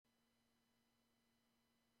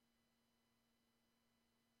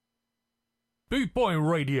Bootboy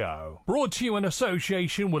Radio, brought to you in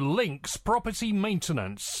association with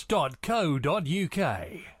linkspropertymaintenance.co.uk.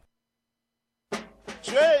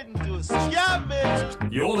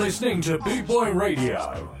 You're listening to Bootboy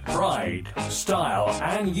Radio. Pride, style,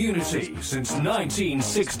 and unity since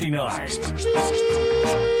 1969.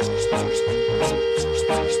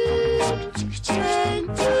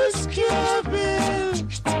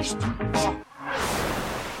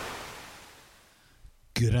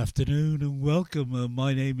 Good afternoon and welcome.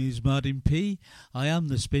 My name is Martin P. I am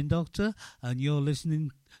the Spin Doctor, and you're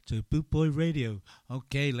listening to Bootboy Radio.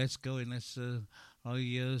 Okay, let's go and let's start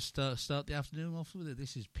the afternoon off with it.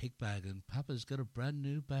 This is Pig Bag, and Papa's got a brand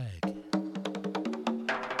new bag.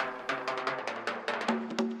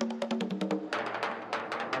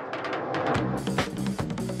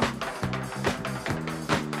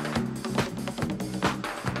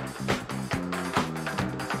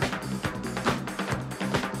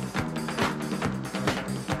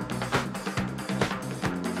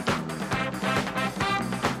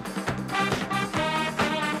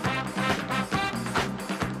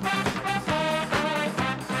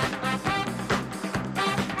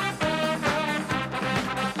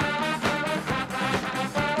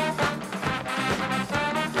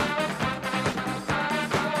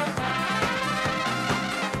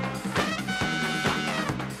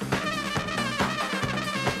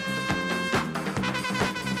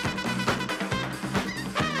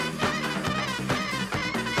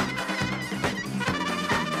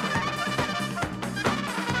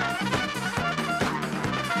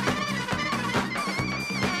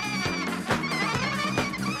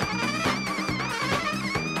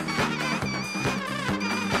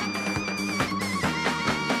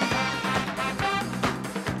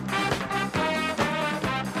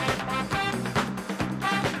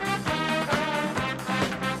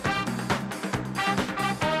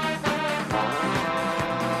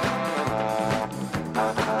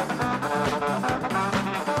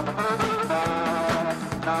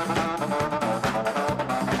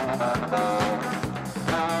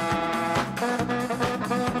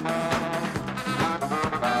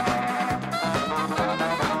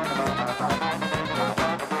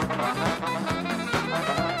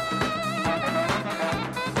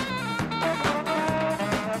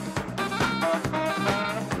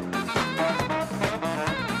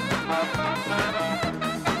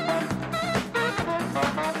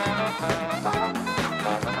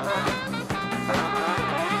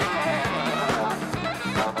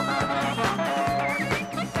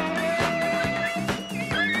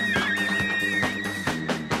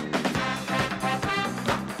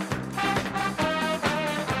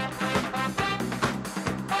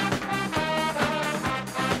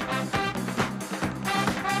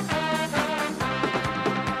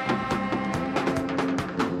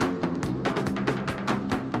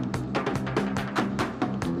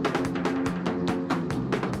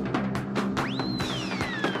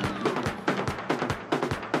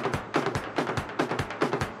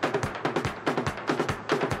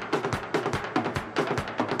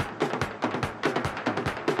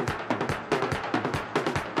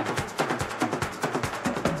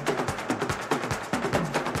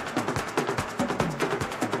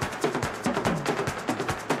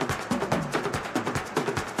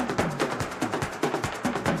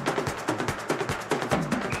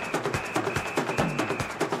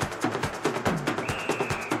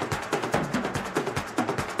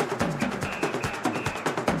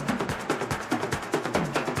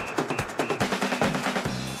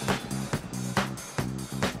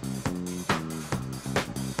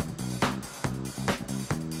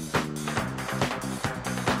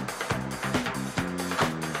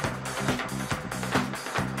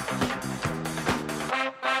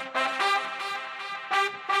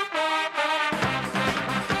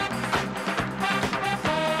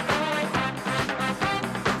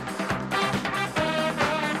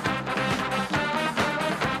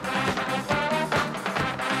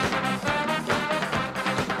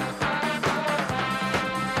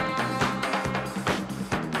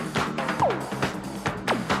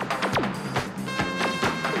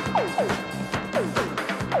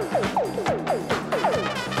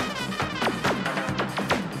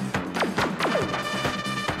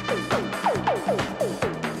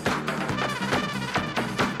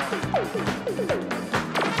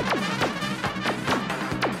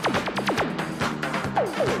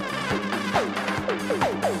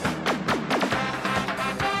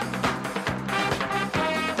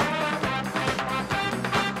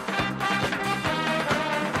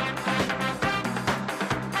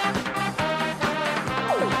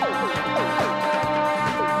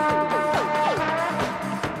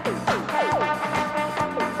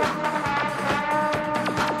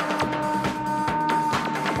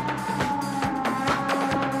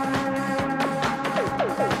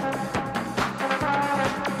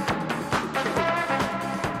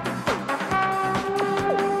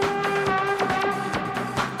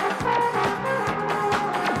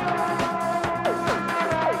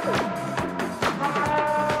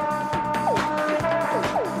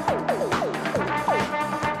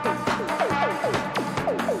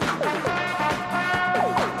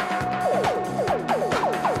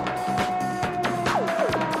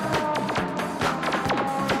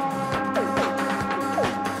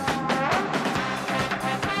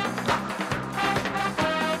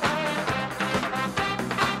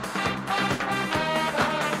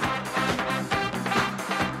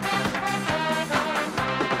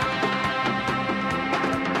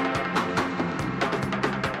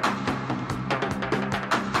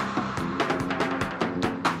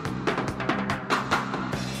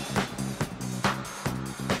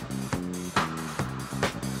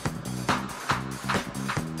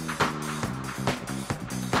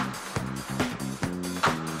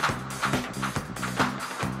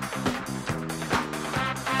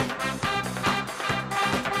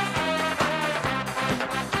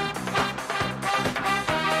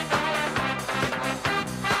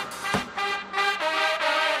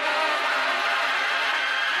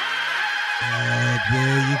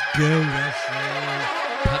 There you go. That's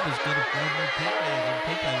Papa's got a brand new pick there.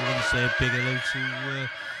 I want to say a big hello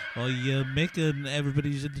to Mick and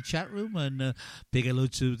everybody's in the chat room, and big hello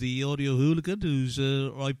to the audio hooligan who's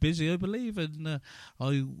right busy, I believe, and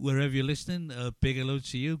wherever you're listening, big hello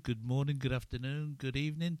to you. Good morning, good afternoon, good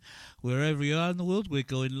evening, wherever you are in the world. We're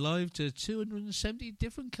going live to 270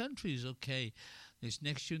 different countries. Okay, this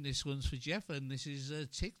next tune, this one's for Jeff, and this is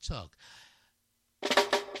TikTok.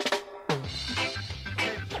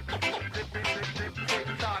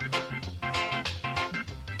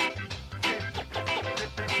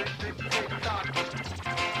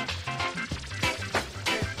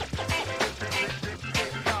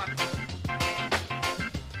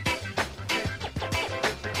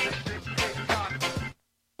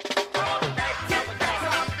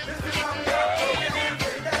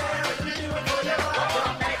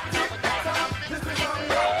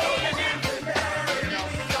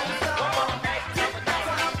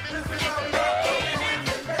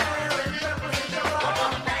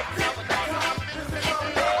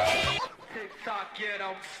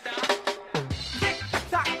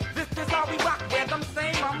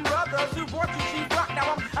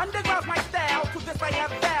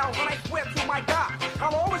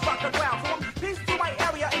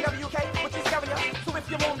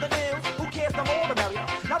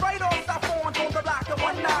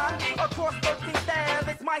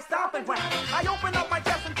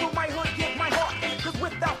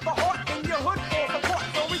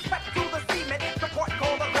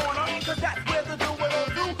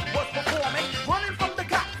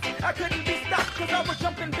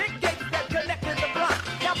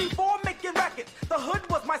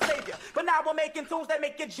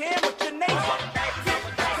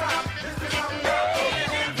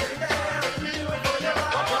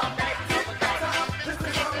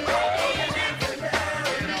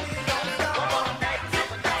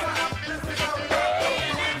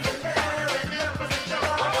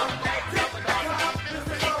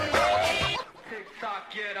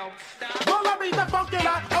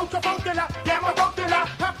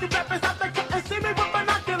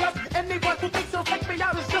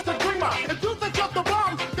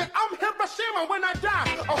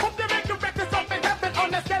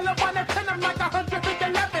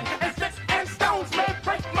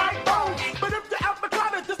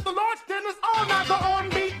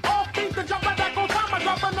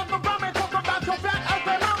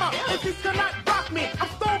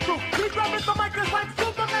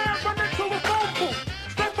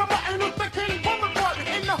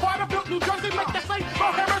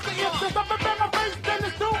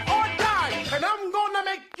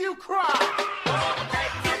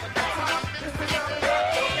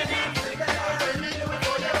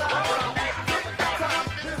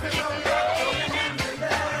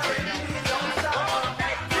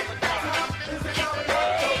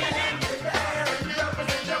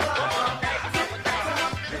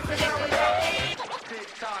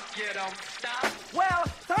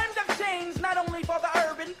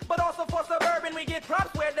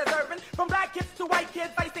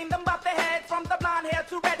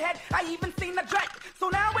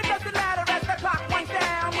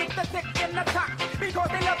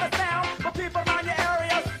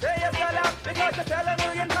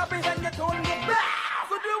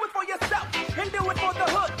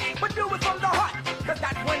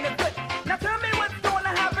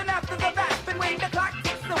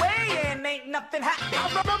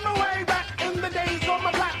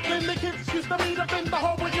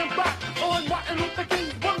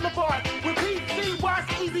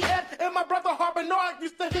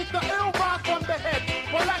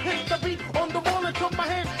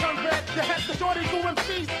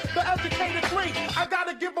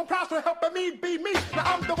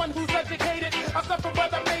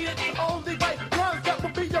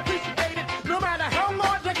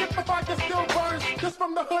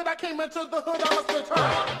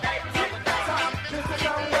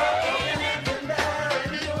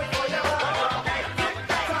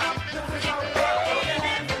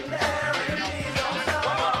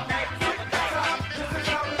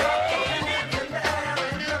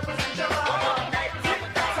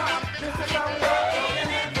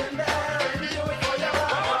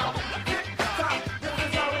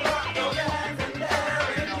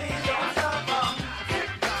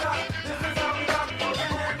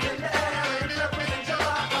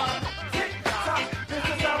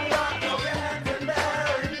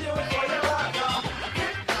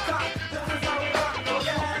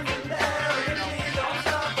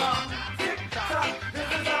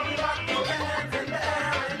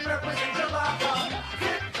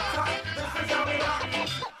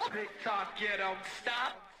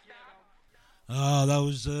 Ah, that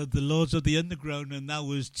was the Lords of the Underground, and that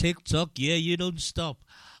was TikTok. Yeah, you don't stop.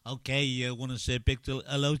 Okay, I want to say a big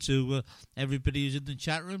hello to everybody who's in the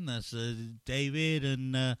chat room. That's David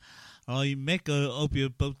and Mick. I hope you're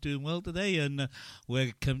both doing well today, and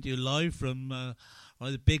we're coming to you live from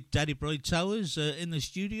the big Daddy Bright Towers in the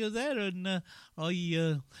studio there. And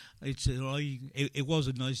it was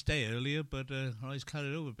a nice day earlier, but it's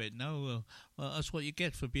carried over a bit now. That's what you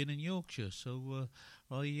get for being in Yorkshire. So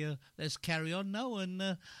let's carry on now,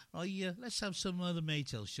 and let's have some other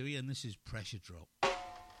Maytals, shall we? And this is Pressure Drop.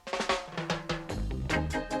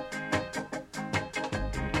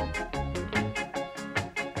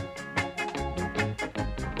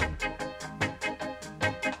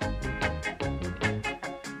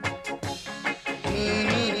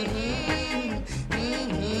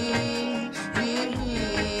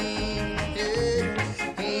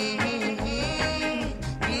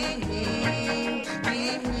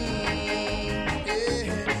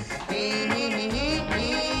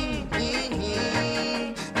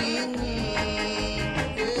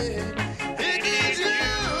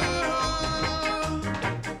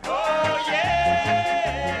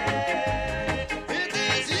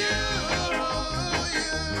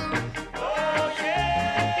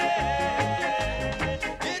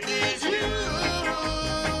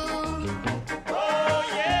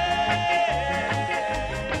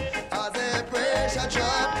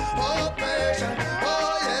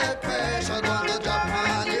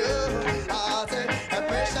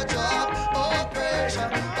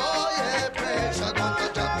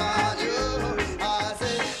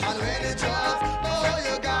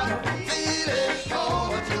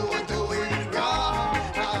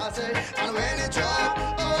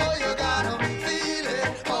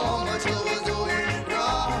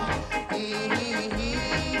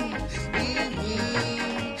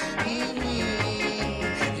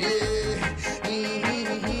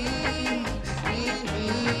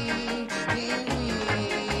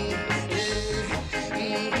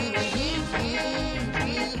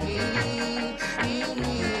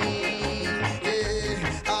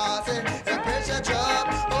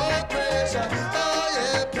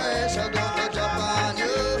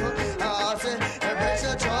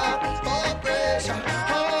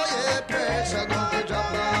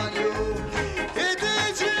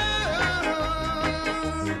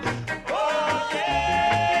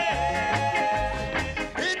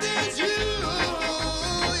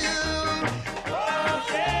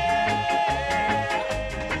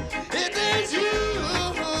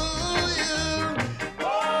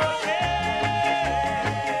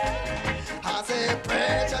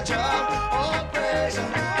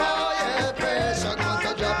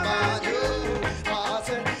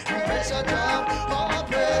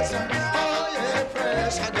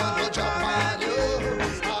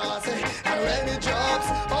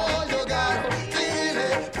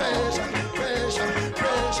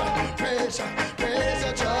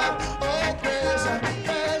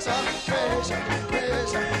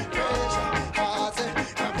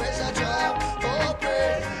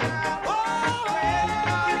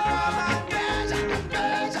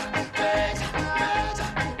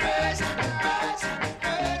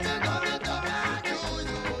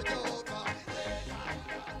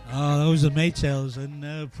 The Maytals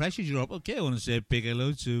and Pressure Drop. Okay, I want to say a big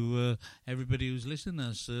hello to everybody who's listening.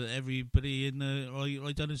 That's everybody in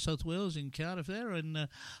right down in South Wales, in Cardiff there, and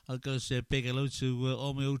I've got to say a big hello to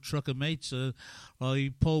all my old trucker mates,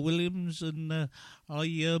 Paul Williams, and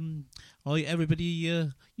everybody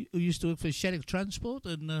who used to work for Sheddock Transport,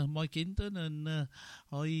 and Mike Hinton, and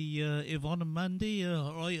Yvonne and Mandy.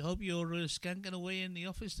 I hope you're skanking away in the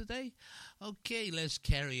office today. Okay, let's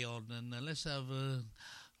carry on, and let's have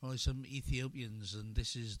some Ethiopians, and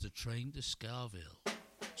this is the Train to Scarville.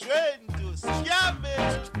 Train to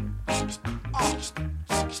Scarville!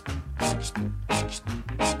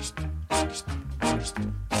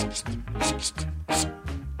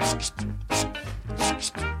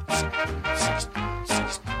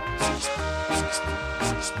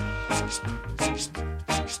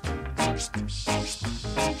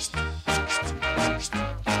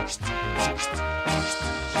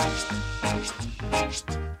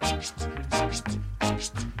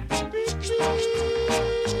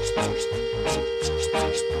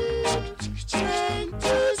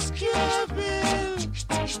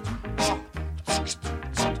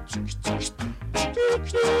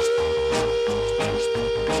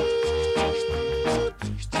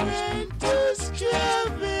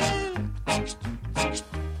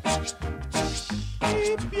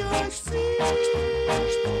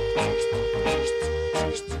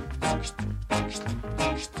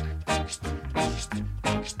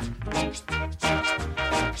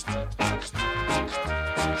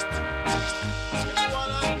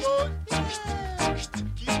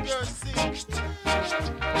 Keep your seat.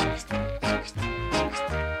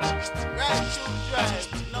 Right to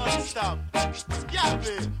drive, non-stop.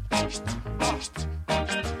 Scabbing.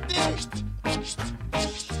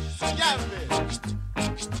 Scabbing.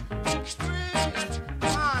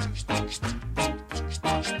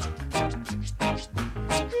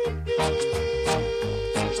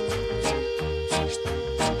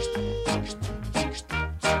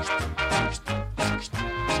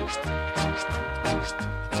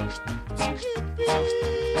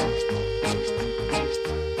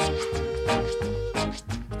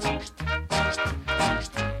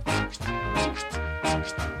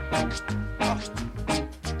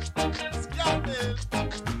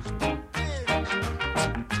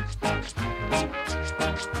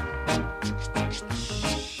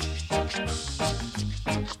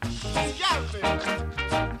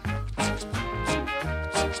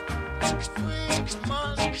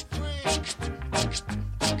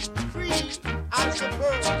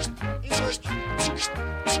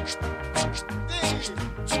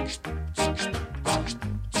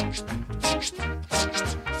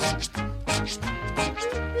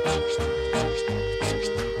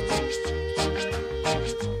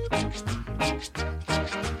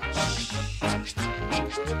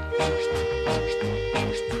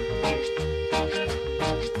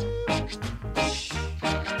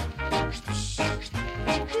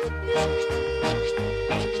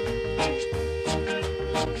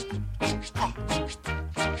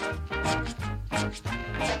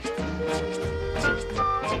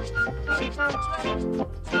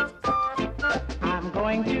 I'm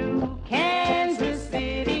going to Kansas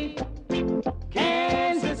City,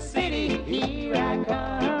 here I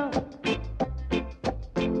come.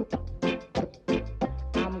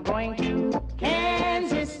 I'm going to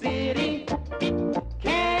Kansas City,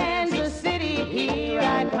 here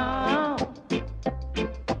I come.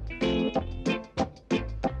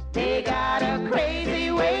 They got a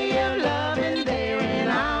crazy way of loving there,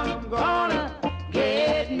 and I'm gonna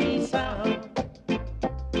get me some.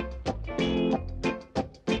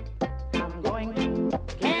 I'm going to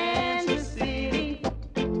Kansas City,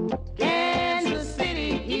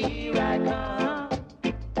 here I come.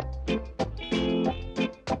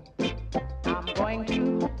 I'm going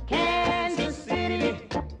to Kansas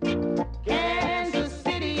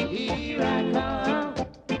City, here I come.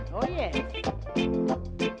 Oh yes.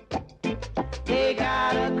 They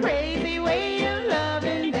got a crazy way of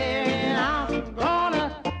loving there, and I'm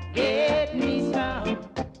gonna get me some.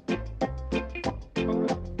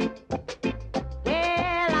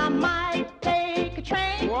 Well, I might take a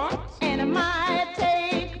train. What? And I might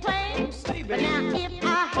take a plane. But now if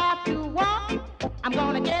I have to walk, I'm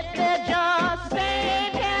gonna get there just the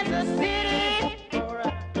same. Kansas City. All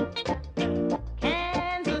right.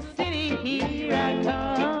 Kansas City, here I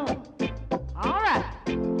come. All right.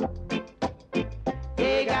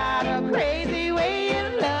 They got a crazy way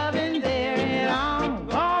of loving there, and I'm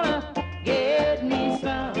gonna get me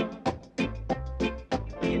some.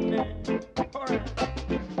 All right.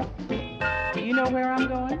 Do you know where I'm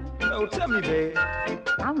going? Oh, tell me, babe.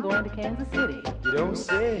 I'm going to Kansas City. You don't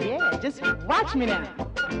say. Yeah, just watch me now.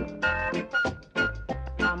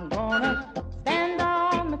 I'm gonna stand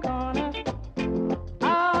on the corner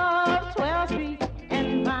of 12th Street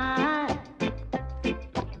and Vine.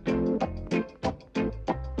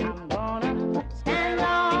 I'm gonna stand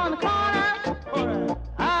on the corner All right.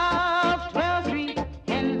 of 12th Street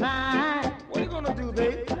and Vine. What you gonna do,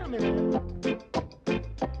 babe? Tell me, man.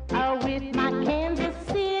 With my Kansas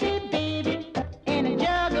City baby and a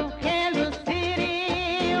jug of Kansas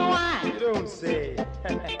City wine. You don't say.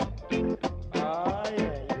 Oh,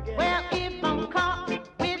 yeah. You get Well, if I'm caught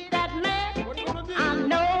with that man, What you gonna do? I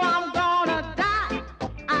know I'm gonna die.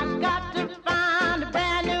 I've got to find a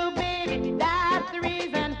brand new baby. That's the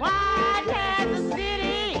reason why Kansas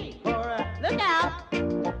City. All right. Look out,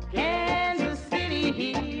 Kansas City,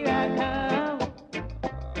 here I come.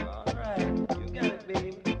 All right. You got it,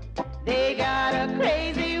 babe. They got a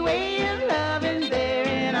crazy way of loving there,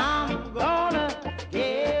 and I'm gonna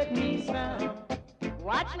get me some.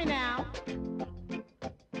 Watch me now.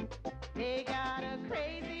 They got a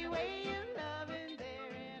crazy way of loving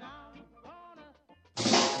there, and I'm gonna.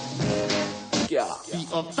 The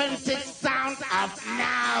authentic sound of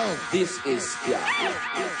now. This is Ska.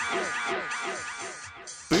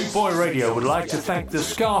 Boot Boy Radio would like to thank the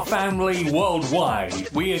Ska family worldwide.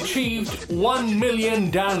 We achieved 1 million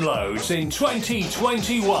downloads in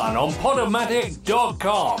 2021 on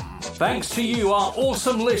Podomatic.com. Thanks to you, our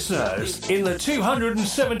awesome listeners in the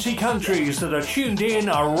 270 countries that are tuned in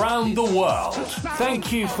around the world.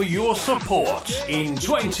 Thank you for your support in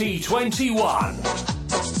 2021.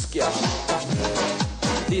 Ska.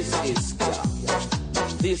 This is ska.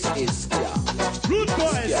 This is ska. Rude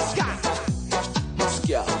boys, ska.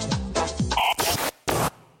 Ska.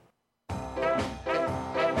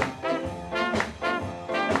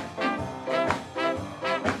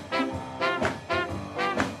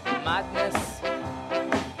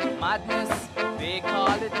 Madness, they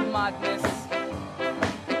call it madness.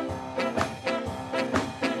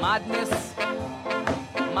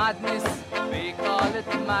 Madness, they call it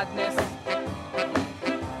madness.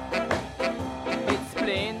 It's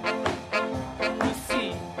plain to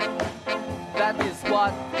see, that is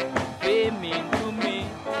what they mean to me.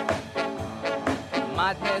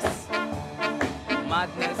 Madness,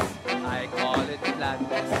 I call it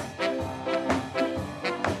gladness.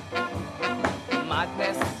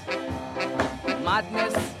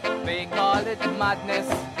 Madness, they call it madness.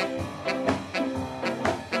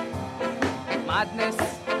 Madness,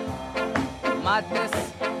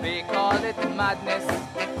 they call it madness.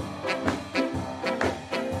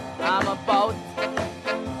 I'm about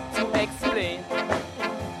to explain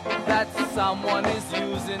that someone is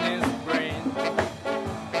using his brain.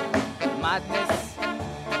 Madness,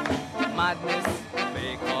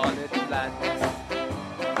 they call it gladness.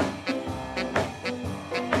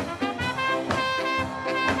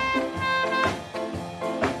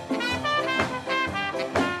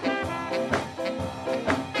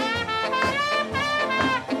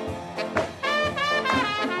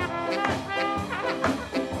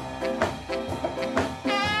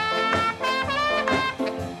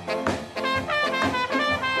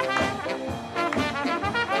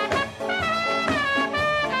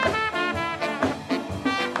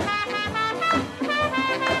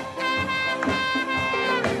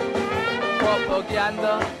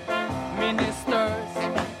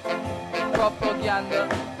 Propaganda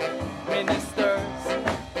ministers,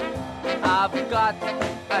 I've got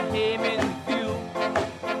a aim in view.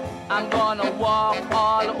 I'm gonna walk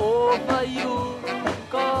all over you.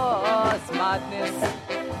 Cause madness,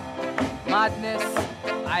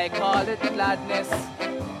 I call it gladness.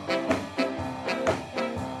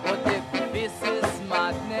 But if this is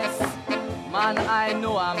madness, man, I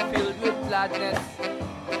know I'm filled with gladness.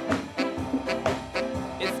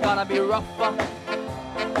 It's gonna be rougher,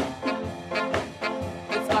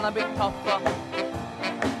 it's gonna be tougher,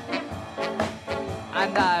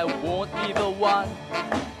 and I won't be the one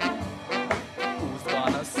who's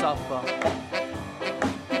gonna suffer.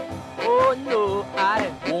 Oh no,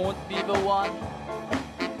 I won't be the one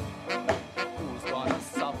who's gonna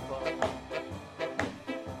suffer.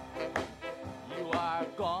 You are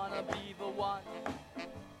gonna be the one.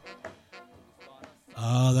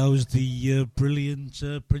 That was the brilliant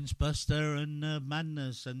Prince Buster and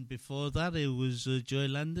Madness, and before that it was Joy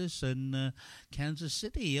Landis and Kansas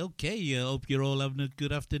City. Okay, I hope you're all having a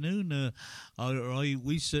good afternoon.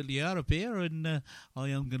 We certainly are up here, and I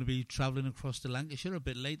am going to be travelling across to Lancashire a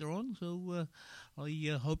bit later on, so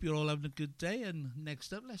I hope you're all having a good day. And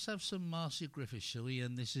next up, let's have some Marcia Griffiths, shall we?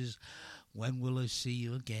 And this is When Will I See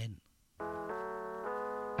You Again?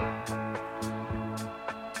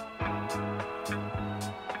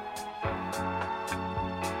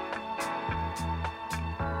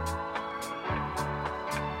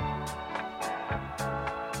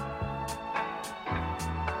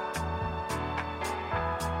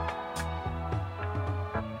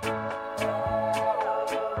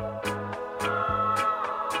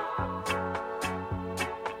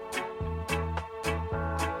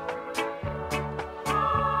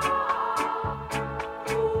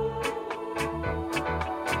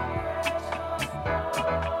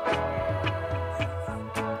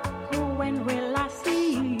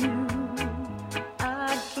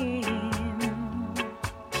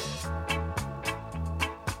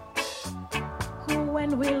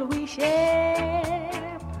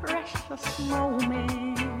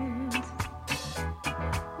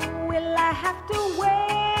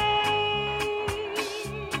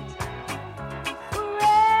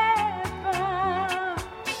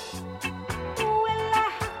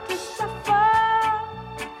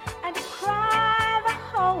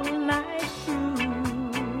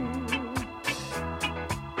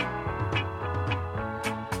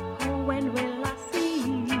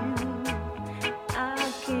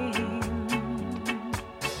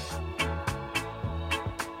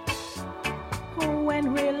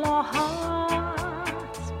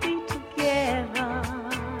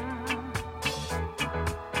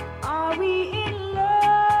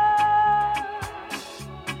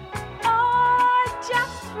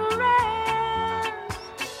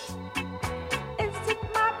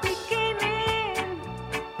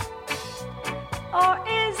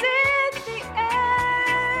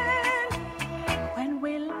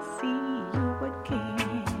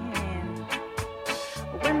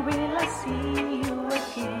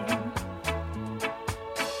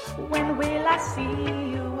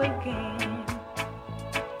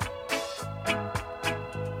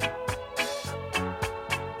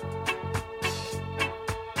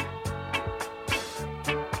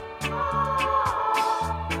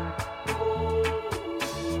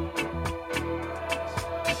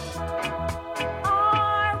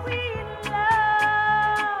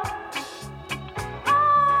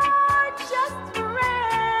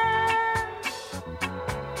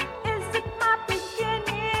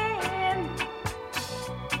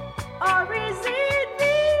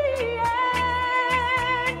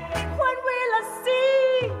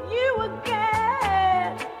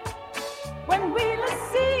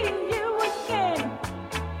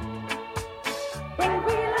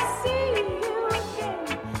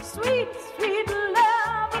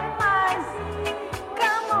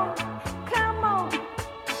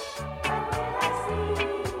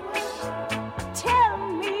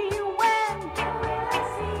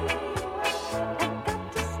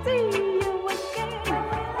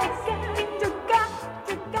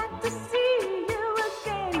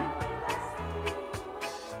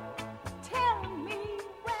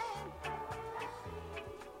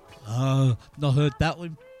 Not heard that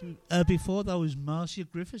one before. That was Marcia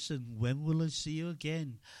Griffithson. When will I see you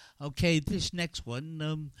again? Okay, this next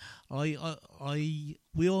one, we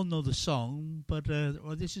all know the song, but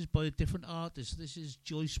this is by a different artist. This is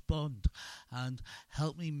Joyce Bond, and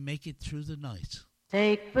Help Me Make It Through the Night.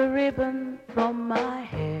 Take the ribbon from my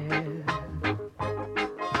hair,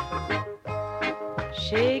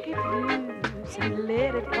 shake it loose and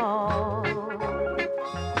let it fall.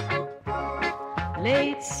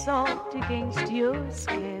 Lay it soft against your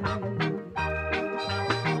skin,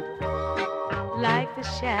 like the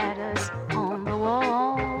shadows on the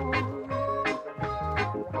wall.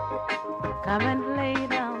 Come and lay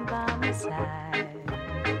down by my side,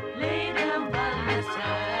 lay down by my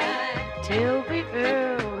side, till the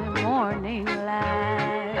early morning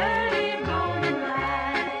light. Early morning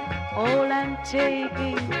light. All I'm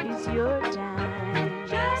taking is your time,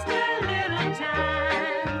 just a little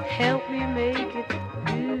time. Help me make it through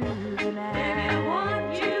the night. Baby, I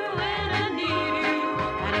want you and I need you.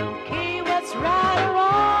 I don't care what's right or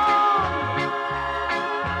wrong,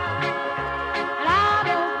 and I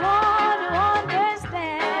don't want to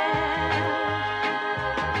understand.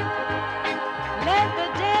 Let the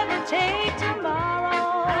devil take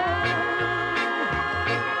tomorrow,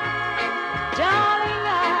 darling.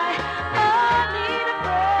 I need a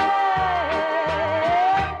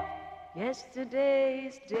friend.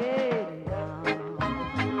 Yesterday's dead and gone,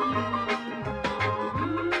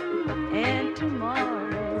 and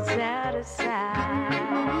tomorrow's out of sight,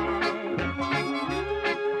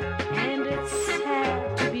 and it's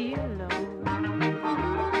sad to be alone.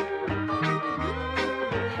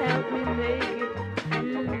 Help me make it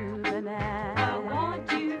through the night. I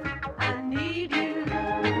want you, I need you.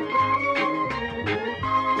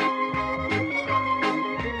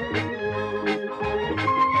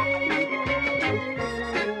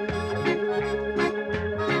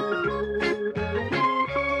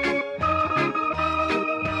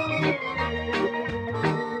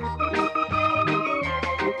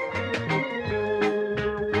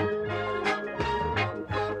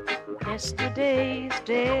 Yesterday's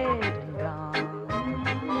dead and gone,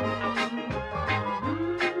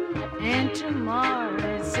 and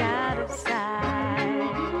tomorrow's out of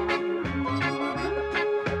sight,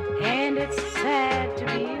 and it's sad to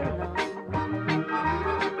be alone.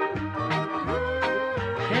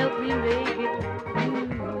 Help me make it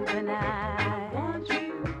through the night. I want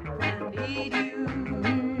you, I need you.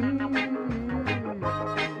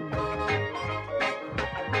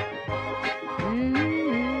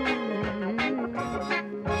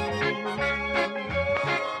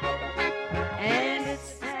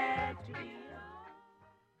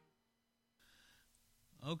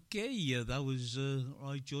 Okay, that was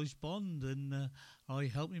Joyce Bond, and I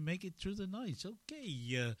Help Me Make It Through the Night.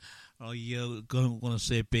 Okay, I want to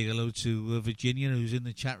say a big hello to Virginia, who's in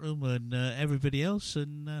the chat room, and everybody else.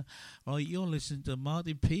 And you're listening to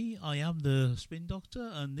Martin P. I am the Spin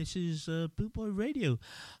Doctor, and this is Boot Boy Radio.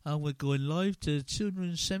 And we're going live to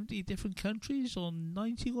 270 different countries on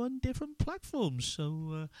 91 different platforms.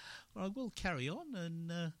 So I will carry on,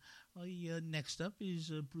 and next up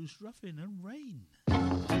is Bruce Ruffin and Rain.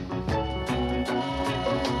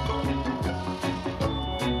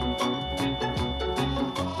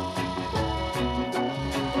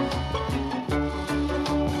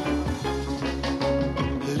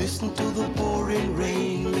 Listen to the pouring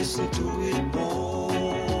rain, listen to it pour.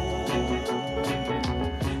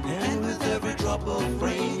 And with every drop of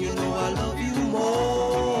rain, you know I love you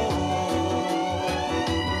more.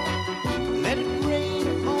 Let it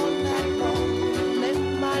rain all night long, let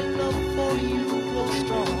my love for you grow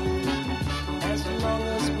strong. As long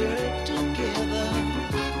as we're together,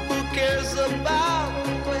 who cares about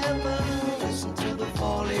the weather? Listen to the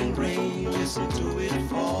falling rain, listen to it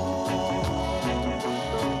fall.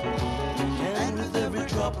 And with every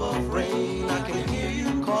drop of rain, I can hear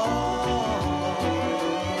you call.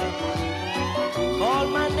 Call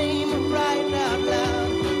my name right out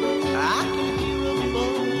loud. I can hear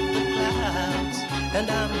above the clouds, and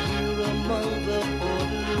I'm here among the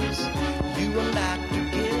borders. You and I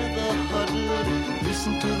together huddled.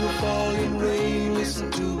 Listen to the falling rain,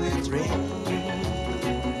 listen to it rain.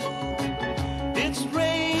 It's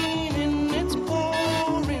raining, it's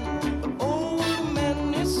pouring, but oh, the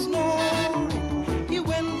man is snoring. He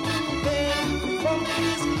went to bed, bumped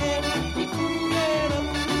his head, he couldn't get up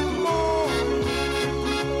in the morning.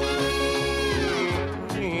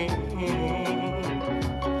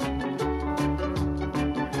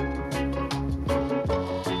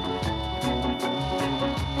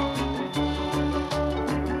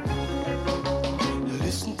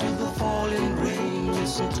 Listen to the falling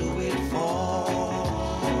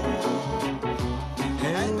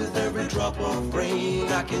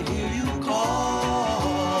I can hear you call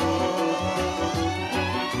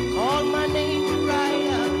my name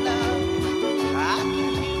right out loud. I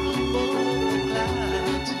can hear the boat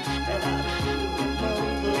clouds, and I feel among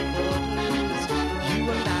the bubbles. You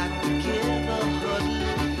and I together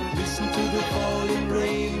huddle. Listen to the falling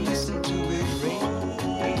rain, listen to it rain.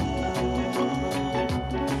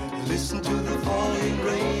 Listen to the falling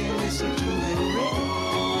rain, listen to it rain.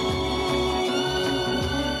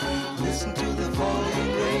 Listen to the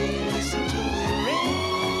falling rain, listen to it rain.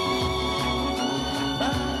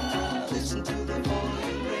 Listen to the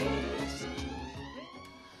falling rain, listen to it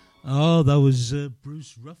rain. Oh, that was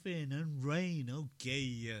Bruce Ruffin and Rain.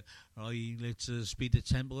 Okay, right, let's speed the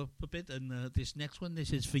tempo up a bit. And this next one,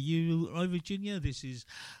 this is for you, Roy Virginia. This is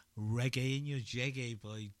Reggae in Your Jaggy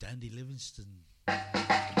by Dandy Livingston.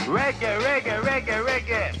 Reggae, reggae, reggae,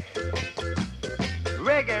 reggae.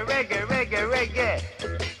 Reggae, reggae, reggae, reggae.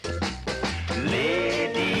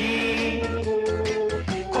 Lady,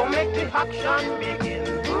 come make the action begin.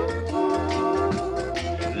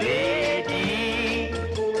 Lady,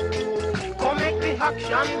 come make the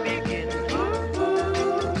action begin.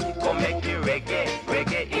 Come make the reggae,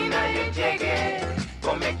 reggae in your jaggy.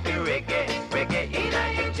 Come make the reggae, reggae in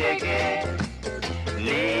your jaggy.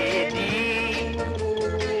 Lady,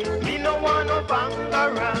 me no wanna bang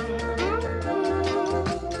around.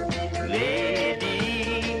 Lady,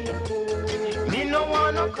 me no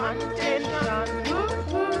wanna contention.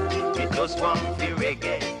 Me just want the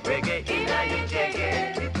reggae, reggae in your jaggy.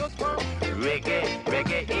 Me just want reggae,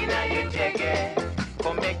 reggae in your jaggy.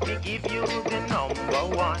 Come make me give you the number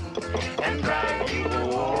one and drive you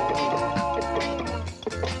home.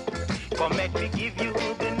 Come make me give you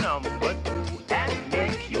the number two and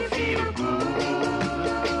make you feel good.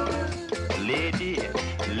 Lady,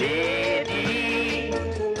 lady,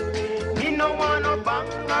 me no wanna bang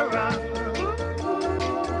around.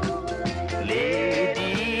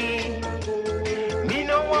 Lady, me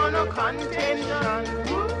no wanna contention.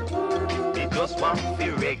 Me just want the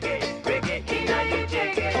reggae, reggae in your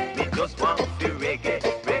jaggy. Me just want the reggae,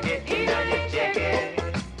 reggae in your jaggy.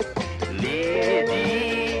 Lady,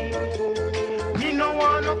 me no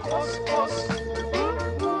wanna cuss.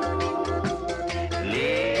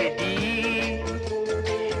 Lady,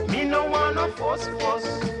 me no wanna fuss.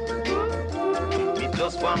 Me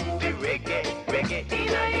just want the reggae, reggae in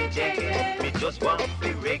your jaggy. Me just want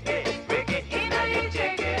the reggae, reggae in your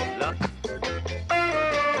jaggy. Look.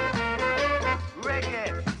 Reggae,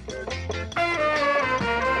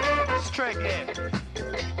 reggae,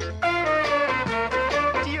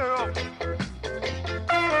 tear up.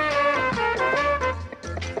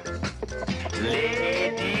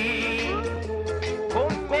 Lady,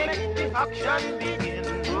 come make the action begin.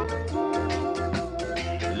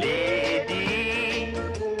 Lady,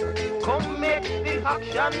 come make the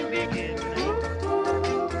action begin.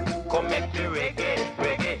 Come make the reggae,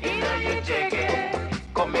 reggae in your jaggy.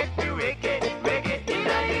 Come make the reggae, reggae in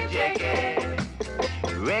your jaggy.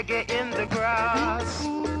 Reggae in the grass,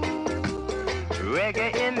 reggae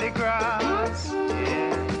in the grass,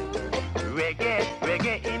 yeah. Reggae,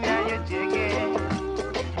 reggae in your jaggy.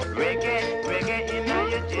 Reggae, reggae in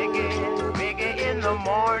your jaggy. Reggae in the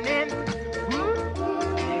morning,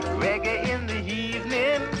 reggae in the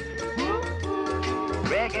evening,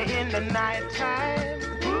 reggae in the night time.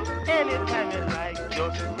 Anytime you like,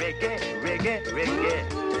 just reggae, reggae, reggae.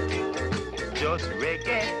 Just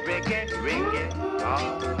reggae, reggae, reggae.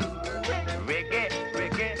 Reggae,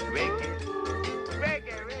 reggae, reggae.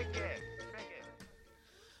 Reggae, reggae, reggae.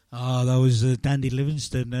 Ah, that was Dandy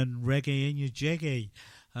Livingston and Reggae in Your Jaggy.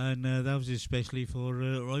 And that was especially for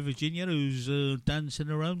Roy Virginia, who's dancing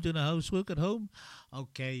around doing housework at home.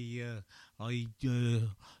 Okay, I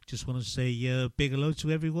just want to say big hello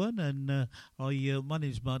to everyone. And my name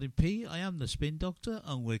is Martin P. I am the Spin Doctor,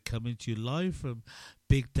 and we're coming to you live from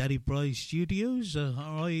Big Daddy Bry's studios.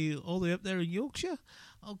 Are you all the way up there in Yorkshire?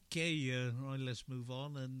 Okay, right, let's move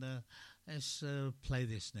on and let's play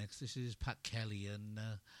this next. This is Pat Kelly, and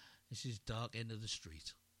this is Dark End of the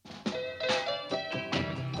Street.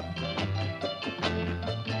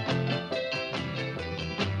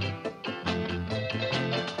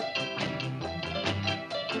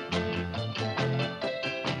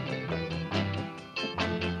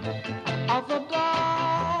 Of the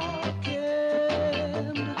dark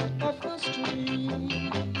end of the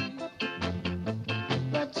street,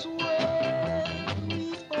 that's where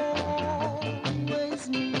we always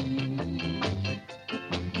meet,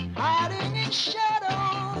 hiding in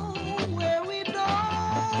shadow where we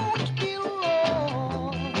don't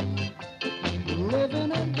belong,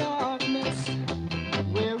 living in darkness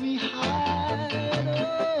where we hide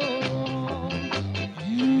alone.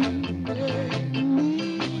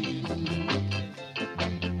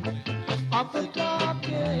 of the dark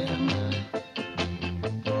end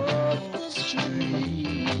of the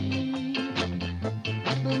street.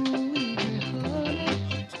 Believe me,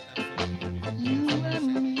 honey, you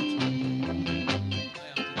and me.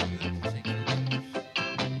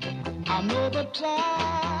 I know the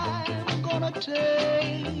time gonna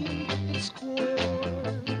take its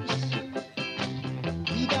course.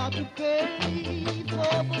 We got to pay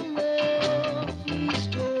for the love we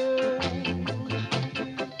stole.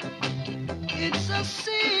 It's a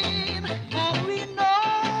sin, and we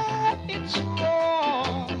know it's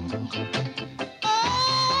wrong.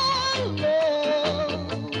 Our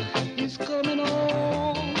love is coming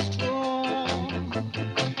on strong.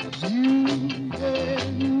 You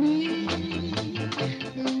and me,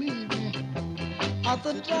 believe me, at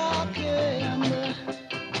the dark end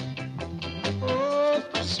of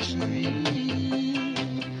the street.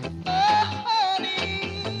 Oh, honey,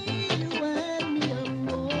 you and me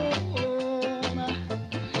alone.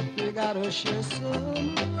 We gotta share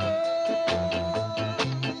some love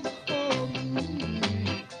for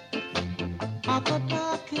me at the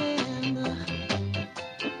dark end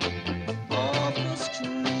of the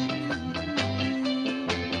street.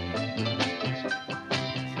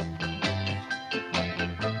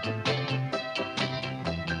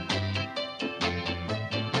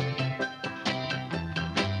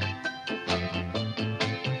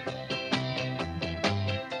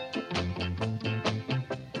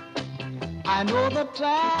 I know the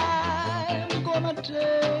time gonna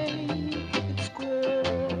take its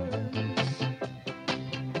course.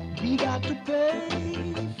 We got to pay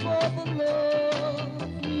for the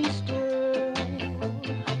love we stole.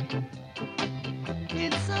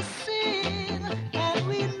 It's a sin, and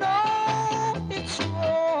we know it's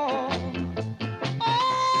wrong.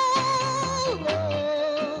 Our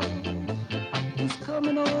love is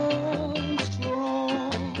coming on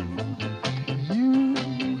strong. You and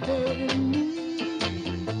me, believe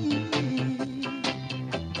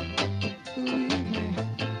me,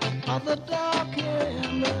 at the dark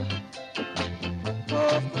end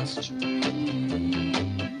of the street.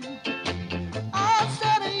 I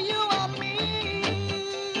said you and me,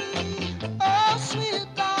 oh sweet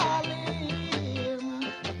darling,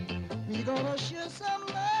 we gonna share some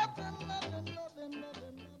love and love and love and love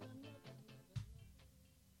and love.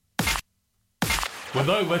 With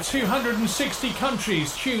over 260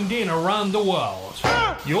 countries tuned in around the world,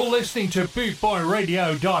 you're listening to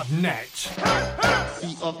bootboyradio.net.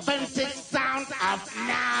 The authentic sound of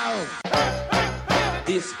now.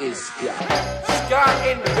 This is Ska. Ska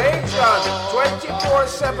Invasion,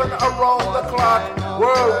 24/7 around the clock,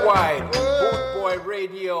 worldwide. Boot Boy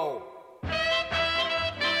Radio.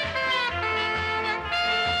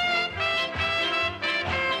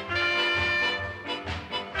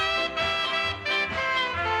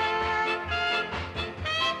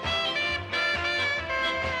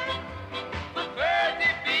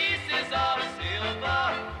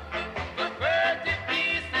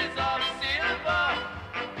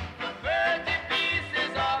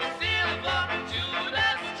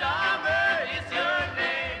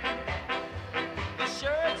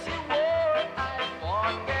 Shirts you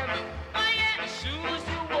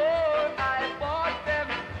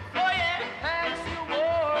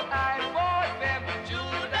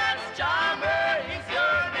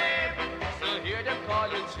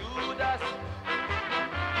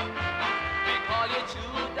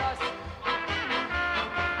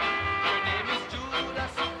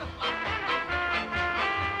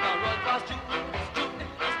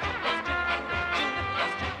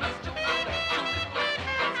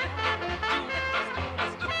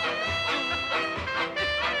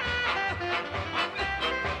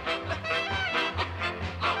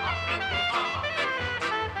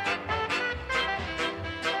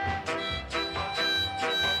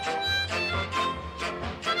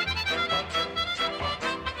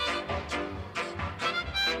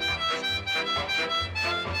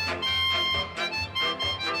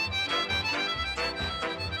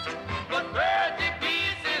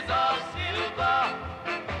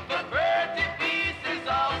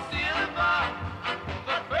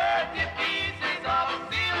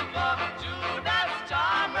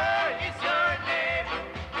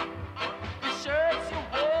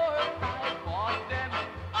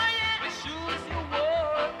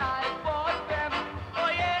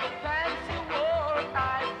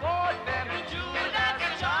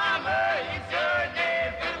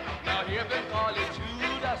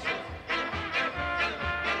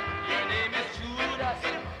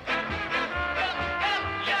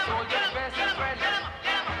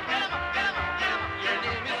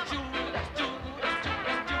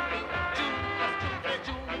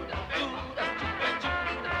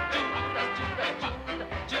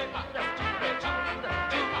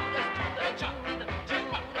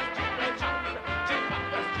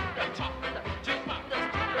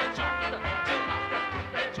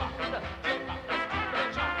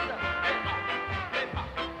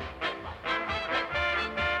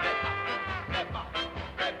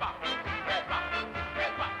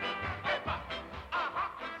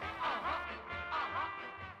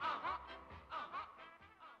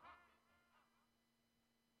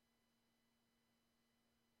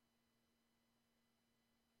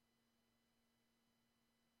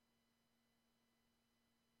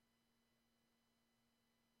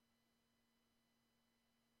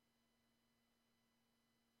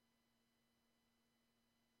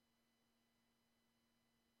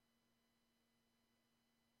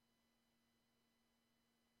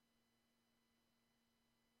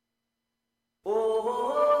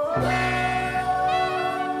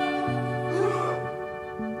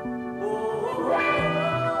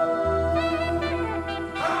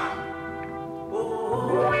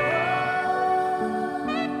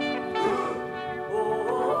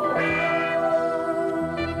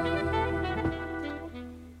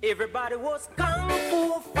Everybody was kung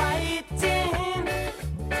fu fighting.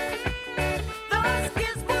 Those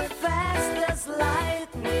kids were fast as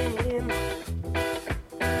lightning.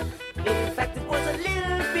 In fact, it was a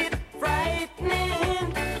little bit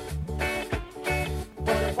frightening.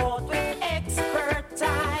 But they fought with expert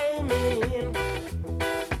timing.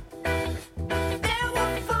 There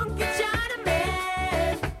were funky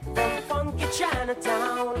Chinamen from funky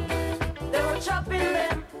Chinatown. They were chopping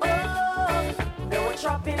them up. They were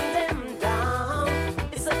chopping them down.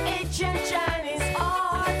 It's an ancient Chinese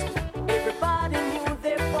art. Everybody knew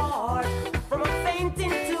their part. From a fainting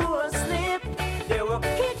to a slip, they were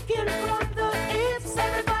kicking from the hips.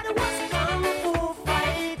 Everybody was kung fu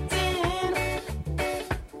fighting.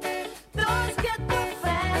 Those kids were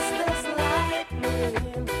fast as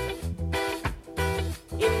lightning.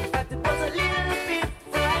 In fact, it was a little bit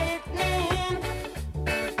frightening.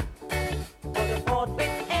 But they fought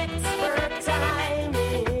with expert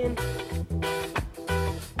timing.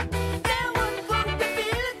 There was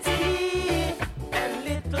punkability and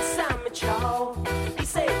little Sammy Chow. He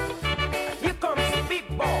said, "Here comes the big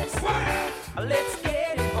boss. Let's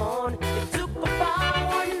get it on." It took a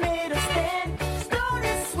power and made a stand.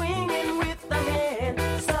 Started swinging with the hand.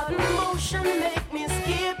 Sudden motion make me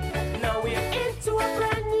skip. Now we're into a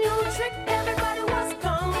brand new trick. Everybody was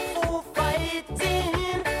kung fu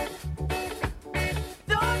fighting.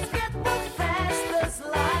 Those kids were fast as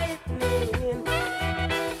lightning.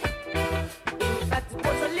 In fact, it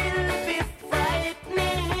was a little bit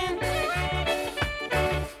frightening.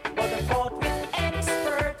 But they fought with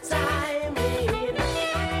expert timing.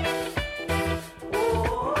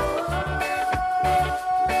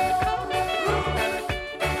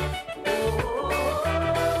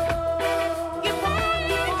 Keep on,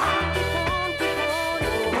 keep on, keep on,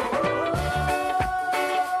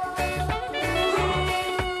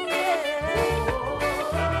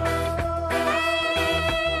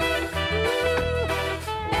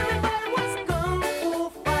 Everybody was kung fu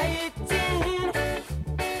fighting.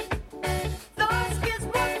 Those kids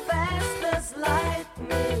were fast as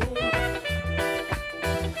lightning.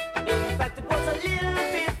 In fact, it was a little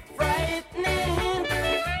bit frightening.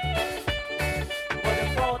 But they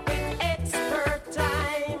fought with expert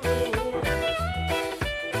timing.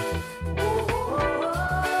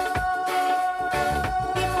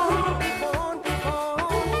 Keep on, keep on, keep on.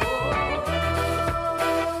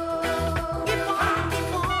 Keep on,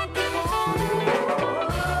 keep on, keep on.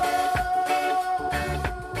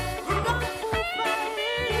 Kung fu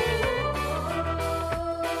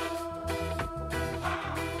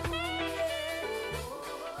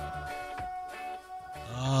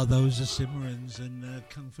Ah, those are Cimarrons and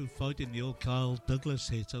Kung Fu Fighting, the old Kyle Douglas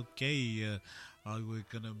hit. Okay, right, we're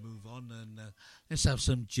going to move on and let's have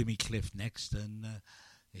some Jimmy Cliff next. And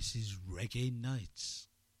this is Reggae Nights.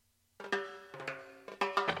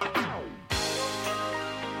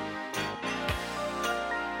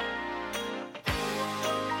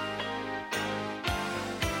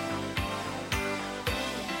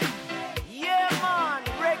 Yeah, man,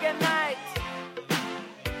 reggae night.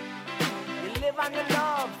 You live on the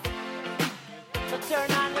love. So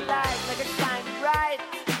turn on the light, make it shine bright.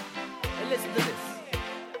 And listen to this.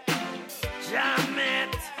 Jam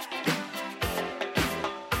it.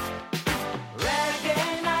 Reggae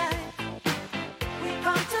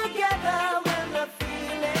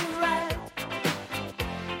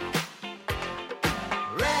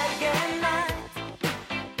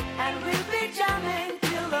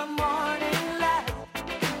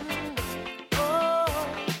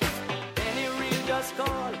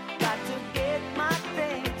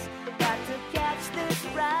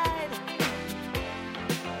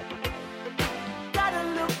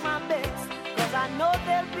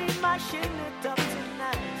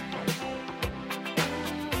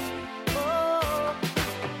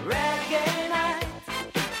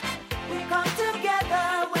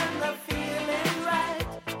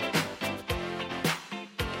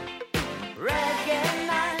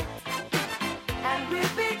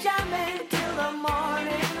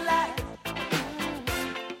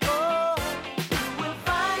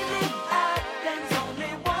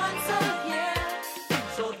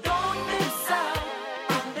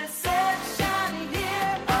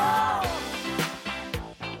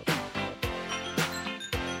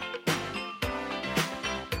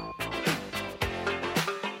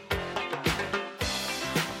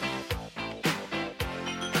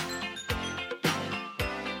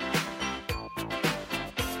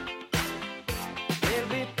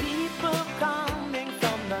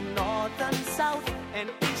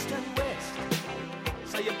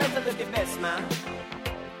man.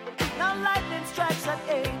 Now lightning strikes at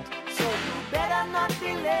 8, so you better not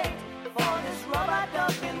be late for this rubber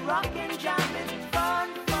ducking, rocking, jamming, fun,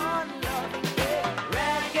 fun, love, yeah.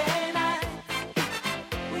 Reggae night,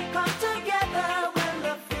 we come together when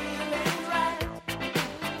the feeling's right.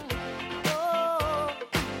 Oh,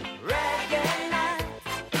 reggae night,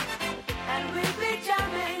 and we'll be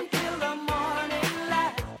jamming till the morning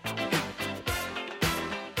light.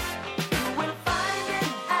 You will find it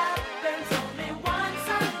happens only once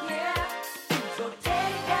a year, so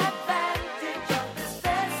take advantage of this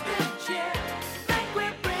festive cheer. Make we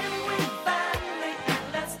bring with family and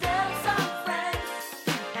let's tell some friends,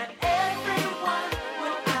 and everyone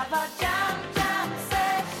will have a jam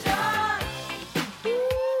session. Woo,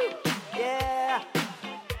 yeah,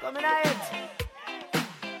 coming at it.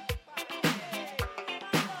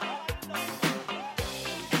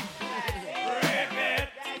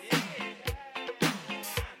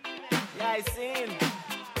 Yeah, I seen.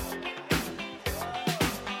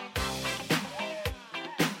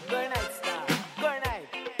 Good night, star. Good night.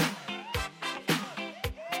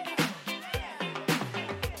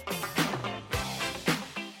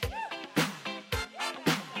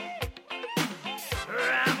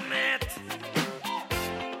 Ram it.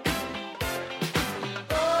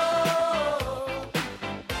 Oh,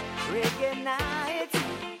 reggae night.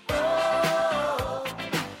 Oh,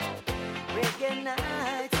 reggae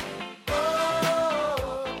night.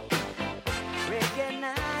 Oh, reggae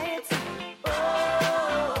night.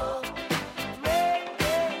 Oh,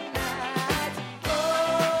 reggae night.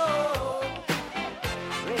 Oh,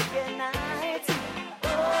 reggae night.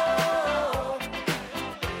 Oh,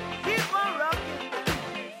 keep on rocking.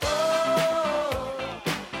 Oh,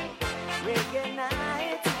 reggae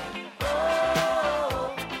night.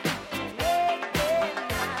 Oh, reggae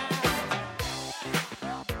night.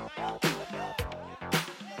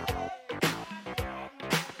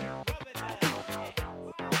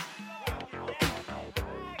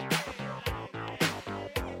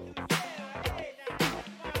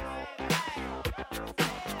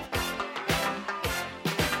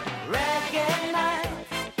 Reggae night,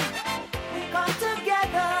 we come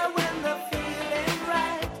together when the feeling's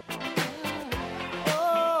right.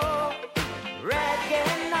 Oh, reggae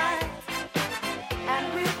night, and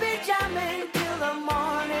we'll be jamming till the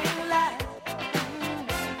morning light.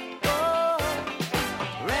 Oh,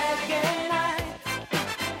 reggae night,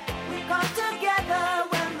 we come together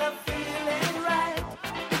when the feeling's right.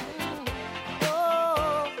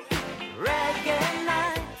 Oh, reggae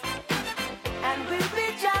night, and we'll be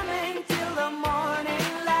jamming till the morning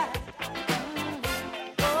light.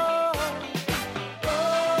 Oh,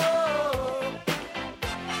 oh,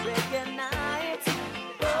 reggae night.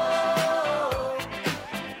 Oh,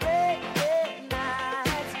 reggae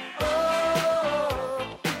night. Oh,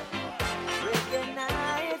 reggae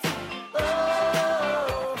night.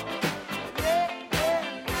 Oh, reggae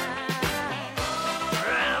night.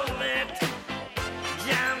 Ram it,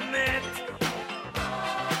 jam it.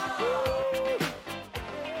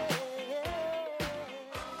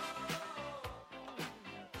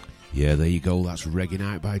 Yeah, there you go. That's Reggae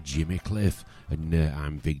Night by Jimmy Cliff. And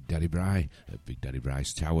I'm Big Daddy Bry at Big Daddy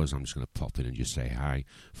Bry's Towers. I'm just going to pop in and just say hi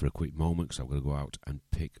for a quick moment because I'm going to go out and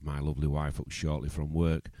pick my lovely wife up shortly from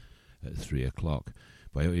work at 3 o'clock.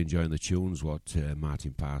 But I hope you're enjoying the tunes, what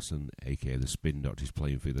Martin Parson, a.k.a. the Spin Doctor, is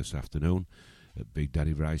playing for you this afternoon at Big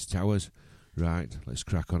Daddy Bry's Towers. Right, let's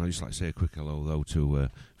crack on. I'd just like to say a quick hello, though, to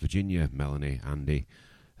Virginia, Melanie, Andy.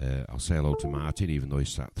 I'll say hello to Martin, even though he's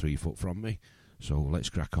sat 3 foot from me. So let's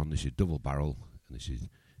crack on. This is Double Barrel, and this is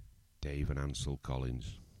Dave and Ansel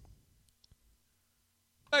Collins.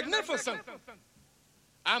 Magnificent.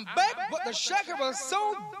 I'm back, but the shaker was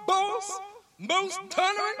so boss, most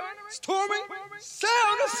thundering, storming,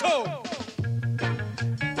 sound of soul.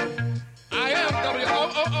 I am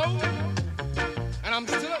W-O-O-O, and I'm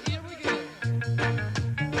still here again.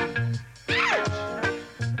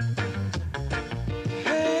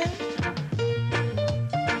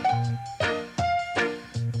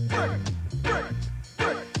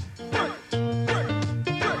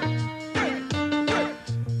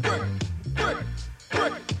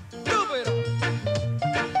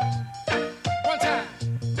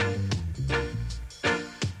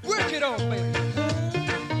 Work it on, baby.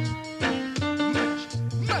 Much,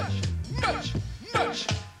 much.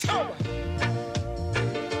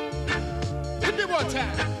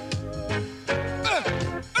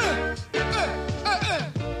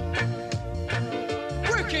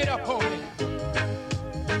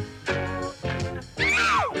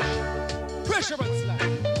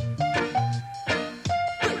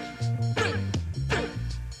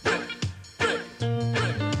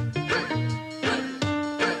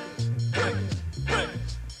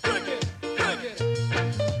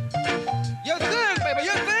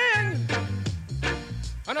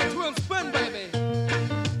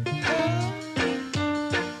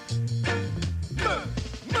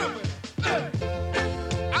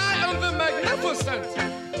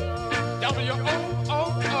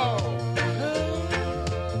 W-O-O-O.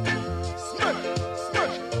 Smush,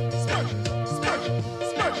 smush, smush, smush,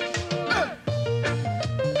 smush.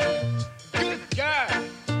 Good guy.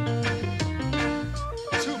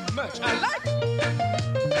 Too much. I like it.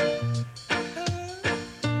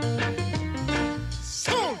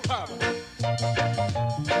 Soul power.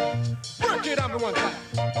 Work it on me one time.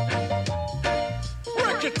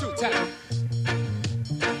 Work it 2 times.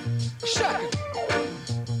 Shake it.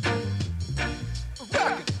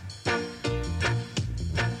 Rock it.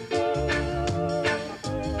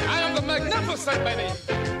 I am the magnificent baby.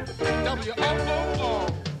 W-O-O-O.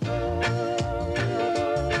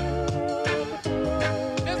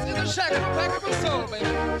 It's in the shack of a pack of a soul,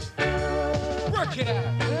 baby. Work it out.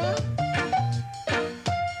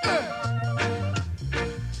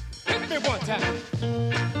 Hit me one time.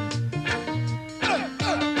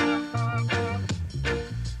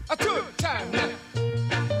 A 2 time now.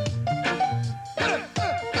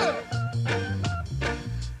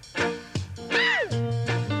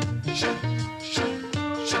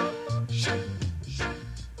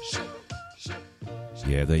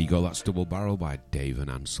 Yeah, there you go. That's Double Barrel by Dave and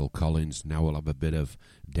Ansel Collins. Now we'll have a bit of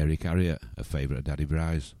Derek Harriott, a favourite of Daddy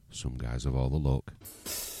Bry's. Some guys have all the luck.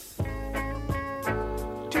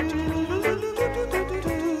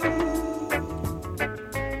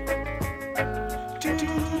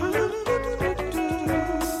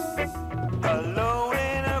 Alone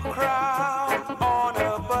in a crowd on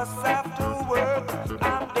a bus after work,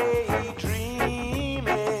 I'm daydreaming.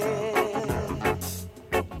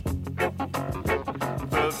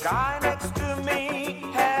 The guy next to me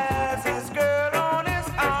has his girl on his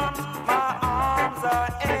arm. My arms are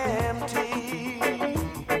empty.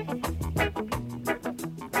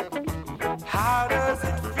 How does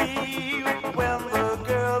it feel when the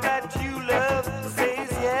girl that you love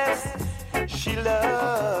says yes, she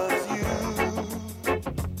loves you?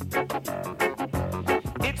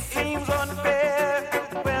 It seems unfair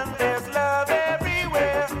when there's love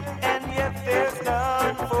everywhere and yet there's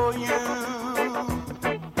none for you.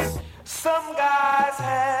 Some guys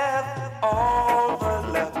have all the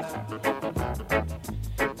luck.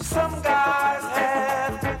 Some guys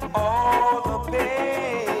have all the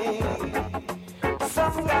pain.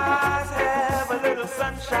 Some guys have a little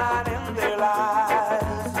sunshine in their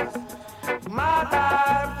lives. My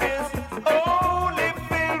life is only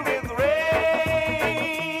filled with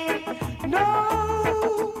rain. No,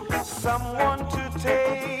 someone to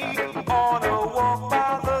take on a walk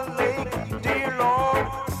by the lake. Dear Lord,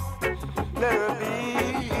 let her be.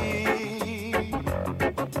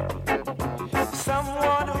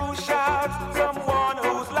 Someone who shouts, someone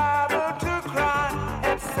who's liable to cry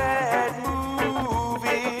at sad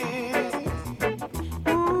movies.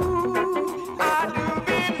 Ooh, I do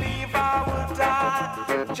believe I would die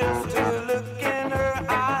just to look in her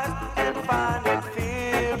eyes and find it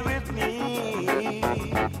filled with me.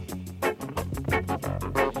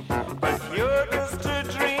 But you're just a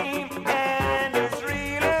dream, and as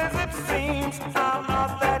real as it seems, I'm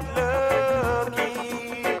not that lucky.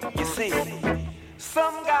 You see,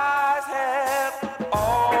 some guys have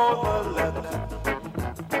all the luck.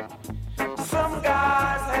 Some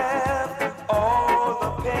guys have all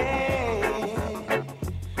the pain.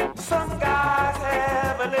 Some guys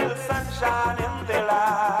have a little sunshine in their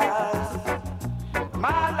lives.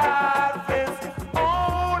 My life is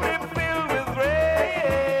only filled with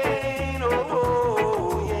rain. Oh,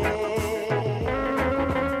 yeah.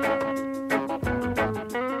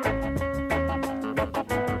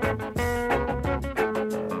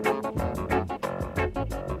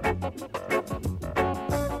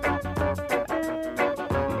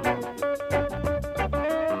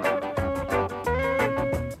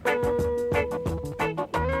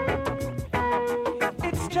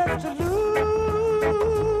 It's just a losing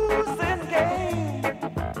game.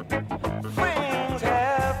 Things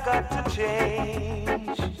have got to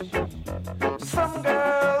change. Some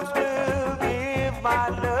girls will give my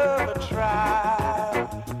love a try.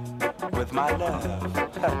 With my love,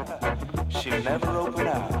 she'll never open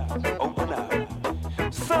up, open up.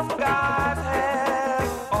 Some guys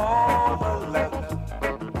have all the luck.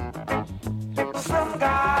 Some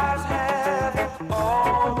guys have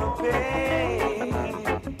all the pain.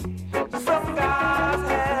 Some guys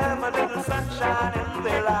have a little sunshine in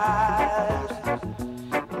their lives.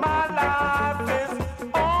 My life is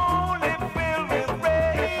only filled with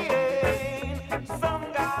rain. Some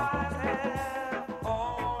guys have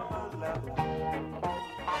all the luck.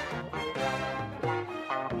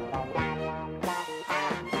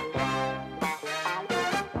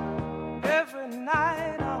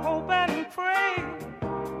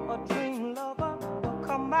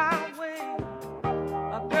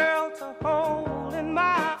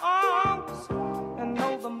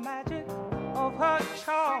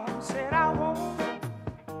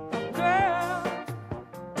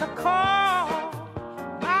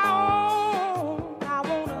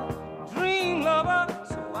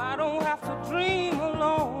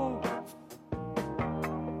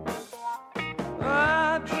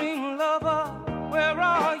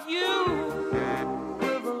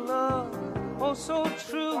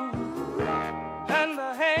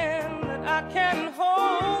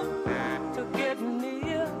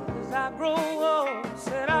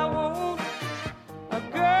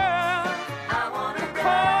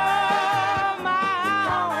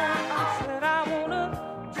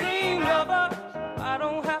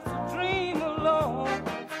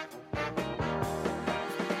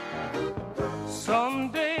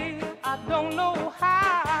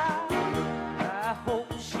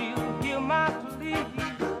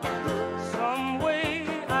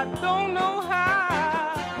 don't know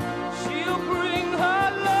how she'll bring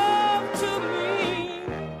her love to me.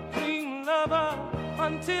 Dream lover,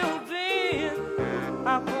 until then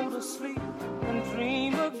I go to sleep and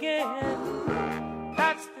dream again.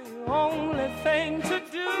 That's the only thing to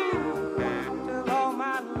do till all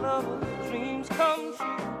my lover's dreams come true.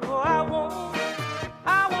 Oh, I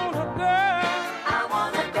want a girl. I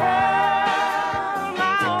want a girl.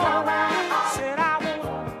 Said I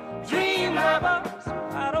want a dream lover, so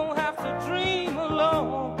I don't have to dream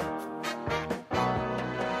alone.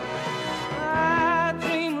 I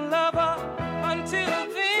dream lover, until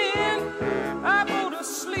then I go to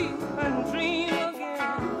sleep and dream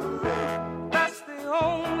again. That's the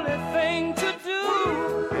only thing to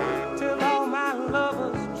do till all my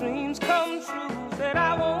lover's dreams come true. Said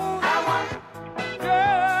I want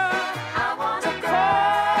girl, I want to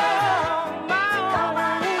call my own.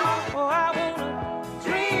 Oh, I want a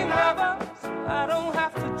dream lover, so I don't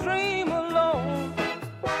have to dream alone.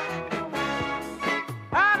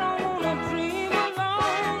 I don't want to dream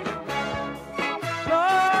alone.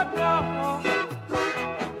 Lord, no.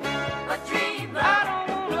 A dream lover. I don't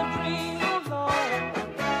want to dream alone.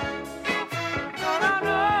 No, no,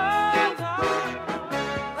 no, no.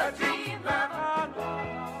 A dream lover.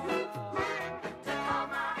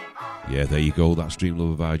 Yeah, there you go. That's Dream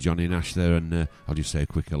Lover by Johnny Nash there, and I'll just say a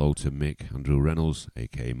quick hello to Mick, Andrew Reynolds,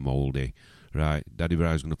 aka Mouldy. Right, Daddy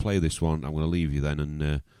Brian's going to play this one. I'm going to leave you then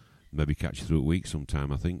and maybe catch you through a week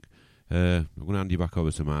sometime, I think. I'm going to hand you back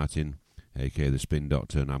over to Martin, aka the Spin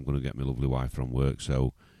Doctor, and I'm going to get my lovely wife from work.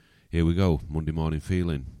 So here we go, Monday Morning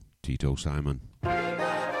Feeling, Tito Simon.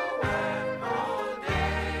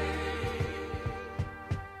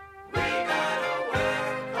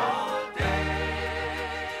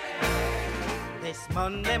 This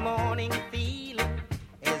Monday morning feeling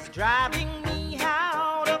is driving me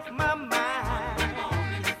out of my mind.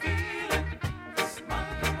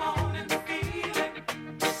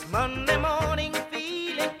 This Monday morning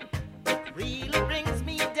feeling really brings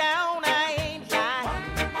me down. I ain't lying.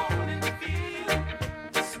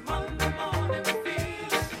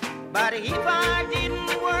 But if I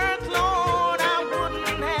didn't work, Lord, I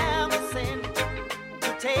wouldn't have a cent to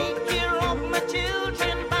take care of my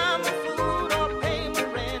children, buy my food or pay my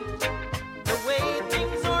rent. The way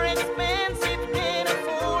things are expensive, can't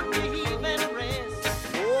afford to even rest.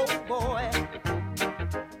 Oh boy,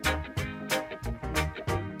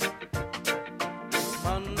 this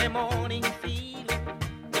Monday morning feeling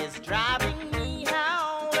is driving me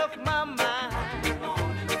out of my mind.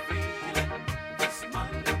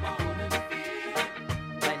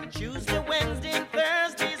 When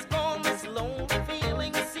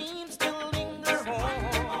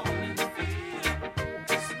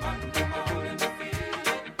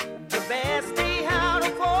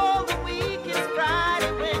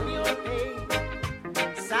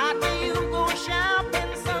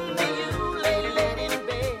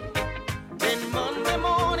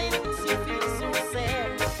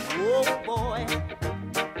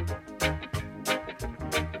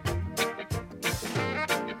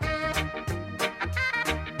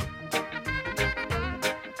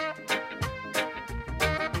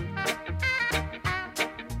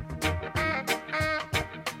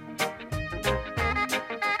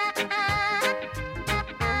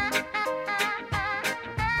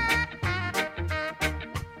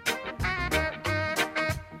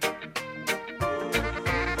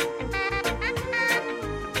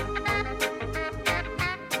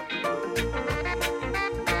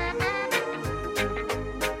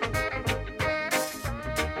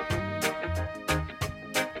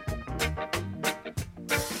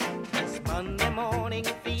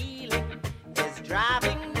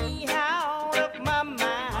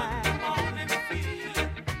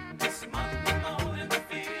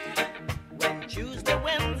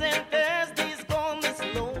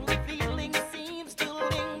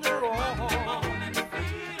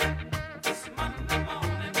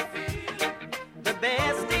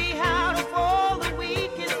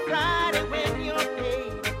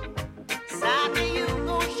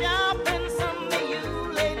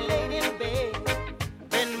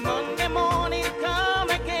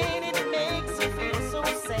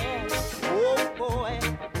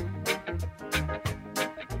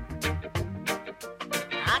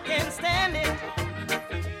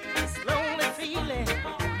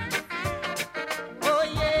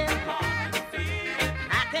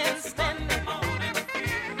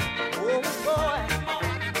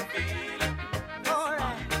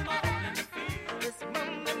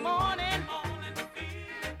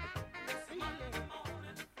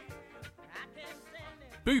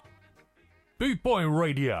Boot Boy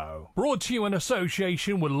Radio, brought to you in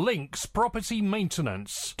association with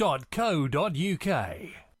linkspropertymaintenance.co.uk.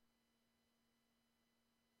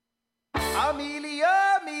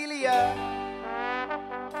 Amelia, Amelia,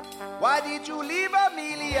 why did you leave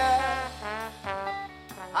Amelia?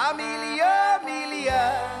 Amelia,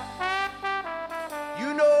 Amelia,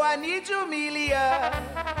 you know I need you, Amelia.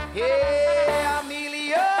 Hey,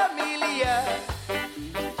 Amelia, Amelia,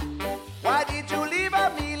 why did you leave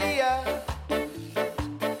Amelia?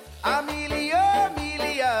 Amelia,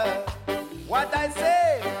 Amelia, what I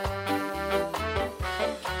say?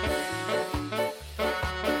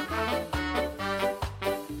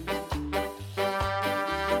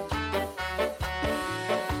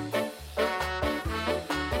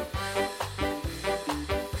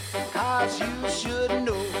 'Cause you should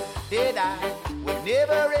know that I would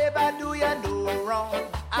never ever do you no wrong,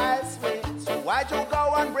 I swear. So why'd you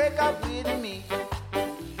go and break up with me?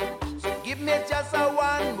 So give me just a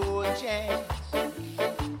one more chance.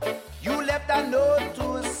 You left a note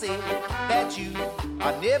to say that you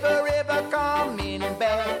are never ever coming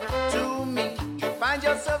back to me. You find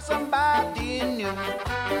yourself somebody new,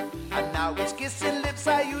 and now it's kissing lips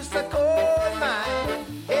I used to call mine.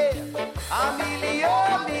 Hey,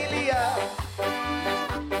 Amelia, Amelia,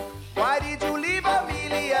 why did you leave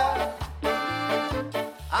Amelia?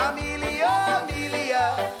 Amelia,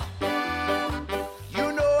 Amelia,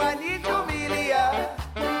 you know I need you, Amelia.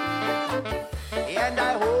 And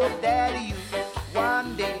I hope that you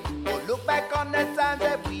one day will look back on the times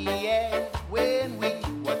that we had when we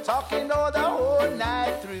were talking all the whole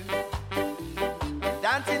night through,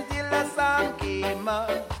 dancing till the sun came up.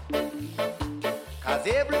 'Cause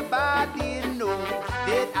everybody knows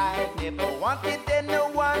that I never wanted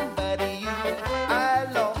anyone but you. I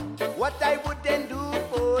love what I wouldn't do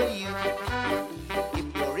for you. If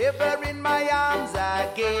you're ever in my arms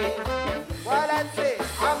again, what I'd say,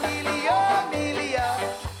 Amelia, Amelia,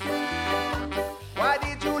 why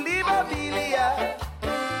did you leave Amelia?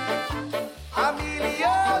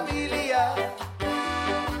 Amelia, Amelia,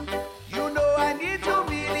 you know I need you,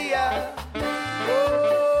 Amelia.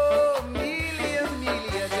 Oh, Amelia,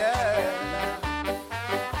 Amelia, girl.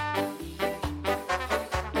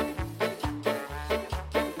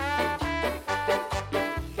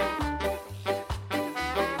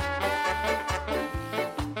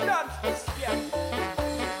 Dance this, yeah.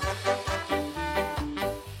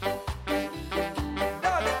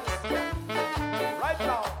 Dance this, yeah. Right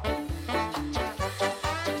now.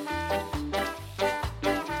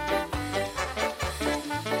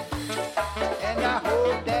 And I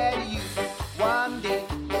hope that you one day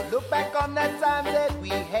will look back on the time that we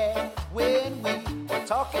had when we were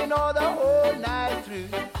talking all the whole night through,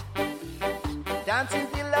 dancing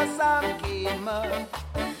till the sun came up.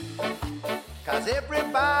 'Cause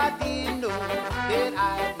everybody knows that I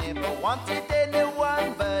never wanted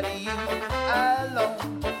anyone but you alone.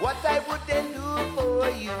 What I wouldn't do for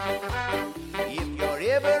you if you're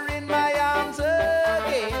ever in my arms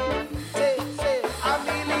again. Say,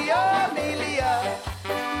 Amelia, Amelia,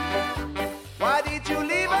 why did you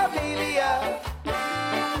leave Amelia?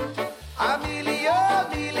 Amelia,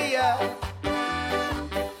 Amelia,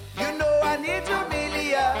 you know I need you,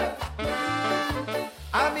 Amelia.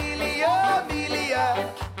 Amelia, Amelia,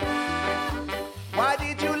 why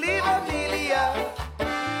did you leave Amelia?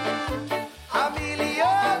 Amelia,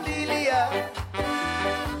 Amelia,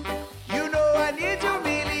 you know I need you,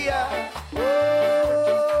 Amelia.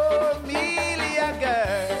 Oh, Amelia,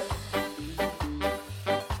 girl.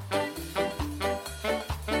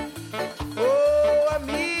 Oh,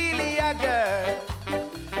 Amelia, girl.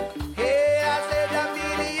 Hey, I said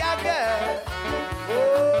Amelia, girl.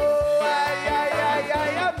 Oh, Amelia,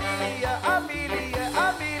 Amelia,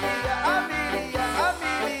 Amelia, Amelia,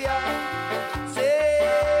 Amelia. Say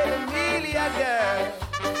Amelia, girl.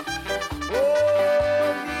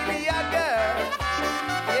 Oh, Amelia, girl.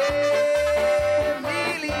 Hey,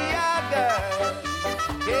 Amelia, girl.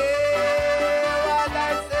 Hey, what I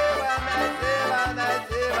say, when I say, when I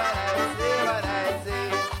say, when I say, when I say.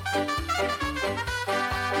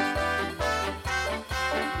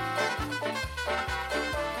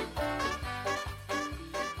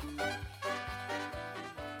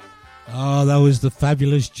 Oh, that was the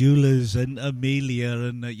Fabulous Jewelers and Amelia,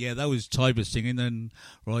 and yeah, that was Tiber singing, and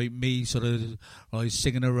right, me sort of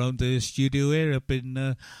singing around the studio here up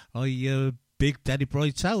in Big Daddy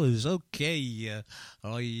Bright Towers. Okay,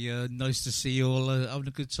 nice to see you all having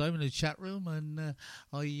a good time in the chat room, and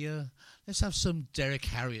let's have some Derek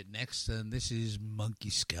Harriott next, and this is Monkey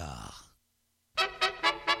Ska.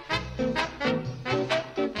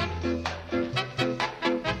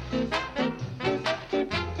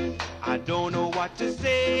 I don't know what to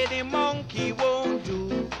say the monkey won't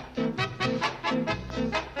do.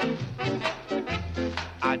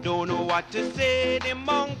 I don't know what to say the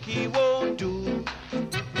monkey won't do.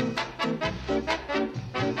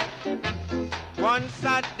 One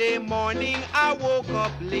Saturday morning I woke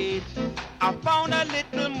up late. I found a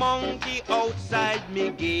little monkey outside me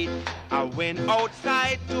gate. I went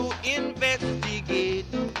outside to investigate.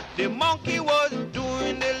 The monkey was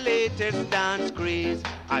doing the latest dance craze.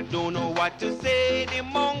 I don't know what to say the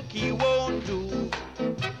monkey won't do.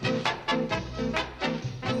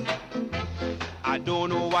 I don't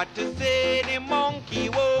know what to say the monkey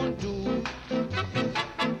won't do.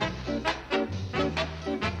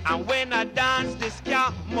 And when I dance the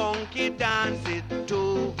ska, monkey dance it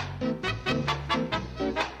too.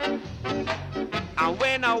 And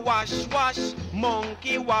when I wash,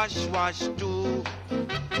 monkey wash too.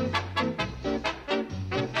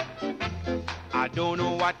 I don't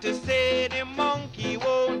know what to say the monkey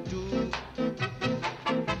won't do.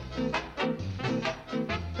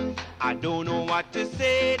 I don't know what to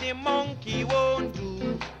say the monkey won't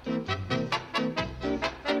do.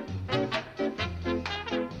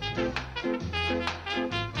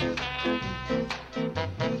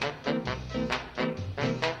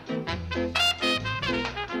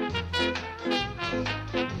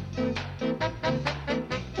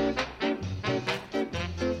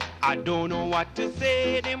 I don't know what to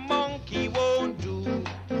say the monkey won't do.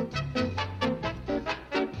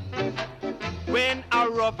 When a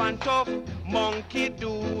rough and tough monkey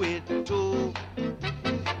do it too.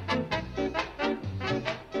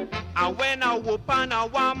 And when a whoop and a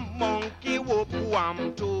wham, monkey whoop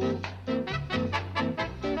wham too.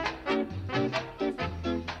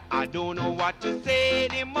 I don't know what to say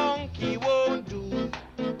the monkey won't do.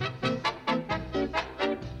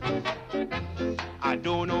 I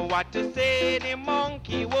don't know what to say the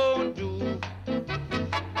monkey won't do.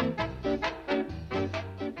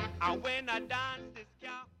 And when I dance the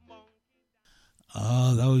ska,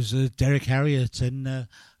 Ah, that was Derek Harriott and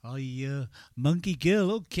Monkey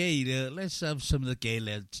Girl. Okay, let's have some of the gay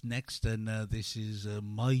lads next, and this is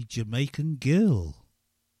My Jamaican Girl.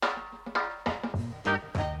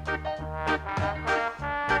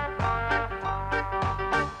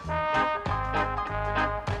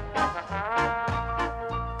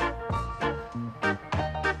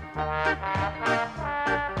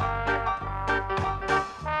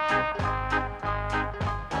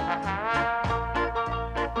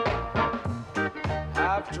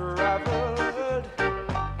 Traveled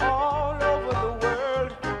all over the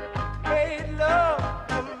world, made love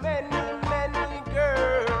to many, many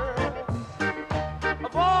girls.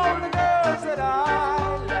 Of all the girls that I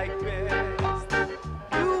like best,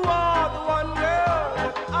 you are the one girl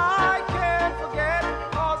that I can't forget,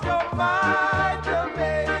 'cause you're my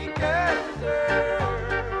Jamaican girl.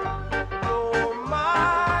 You're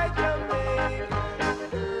my Jamaican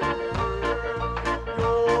girl.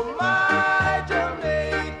 You're my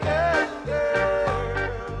Jamaican girl.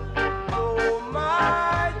 You're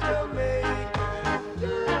my Jamaican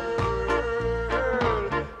girl.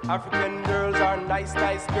 African girls are nice,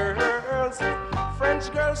 nice girls.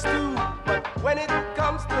 French girls too. But when it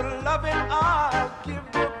comes to loving, I'll give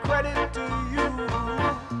the credit to you.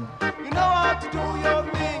 You know how to do your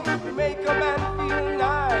thing. You make a man feel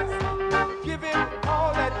nice. Give him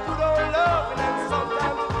all that good old love and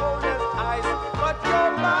sometimes cold as ice. But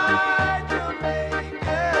you're my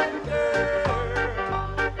Jamaican girl.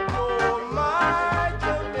 You're my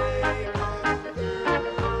Jamaican girl.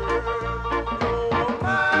 You're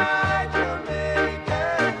my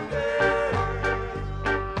Jamaican girl.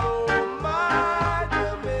 You're my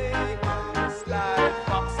Jamaican slide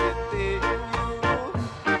fox it in you.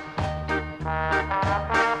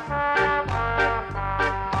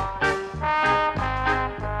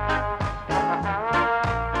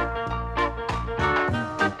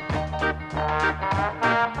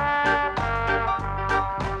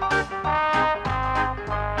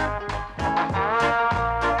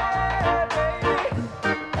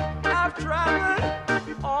 I've traveled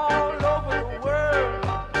all over the world,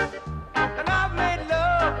 and I've made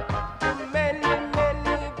love to many,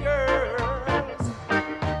 many girls.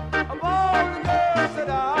 Of all the girls that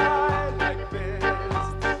I like best,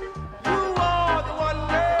 you are the one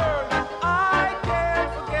girl that I can't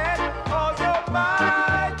forget, 'cause you're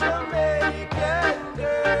my Jamaican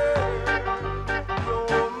girl.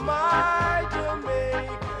 You're my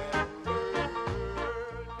Jamaican girl.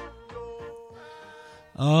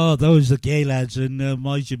 Oh, those are the gay lads and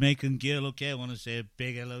My Jamaican Girl. Okay, I want to say a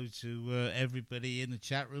big hello to everybody in the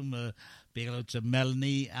chat room. Big hello to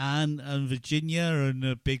Melanie, Anne, and Virginia,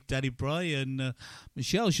 and Big Daddy Bry, and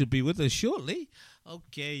Michelle should be with us shortly.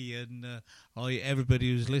 Okay, and everybody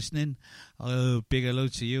who's listening, big hello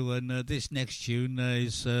to you. And this next tune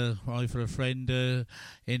is for a friend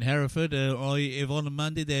in Hereford. Yvonne and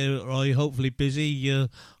Mandy, they're hopefully busy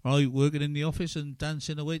working in the office and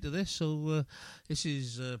dancing away to this. So this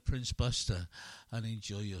is Prince Buster, and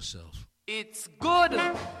enjoy yourself. It's good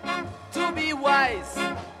to be wise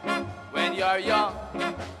when you're young,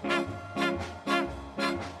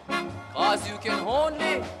 'cause you can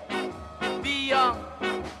only be young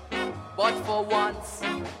but for once.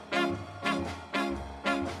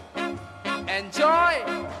 Enjoy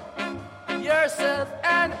yourself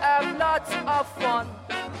and have lots of fun.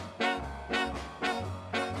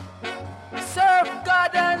 Serve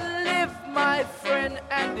God and live, my friend,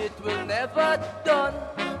 and it will never done.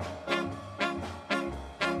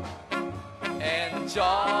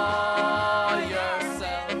 Enjoy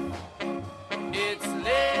yourself. It's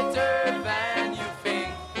later than you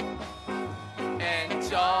think.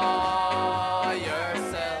 Enjoy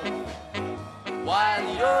yourself while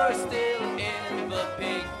you're still in the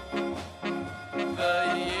pink. The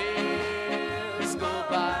years go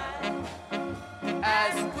by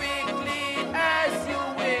as quickly as you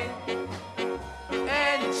wink.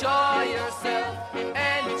 Enjoy yourself,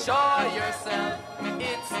 enjoy yourself.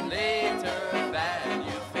 It's later than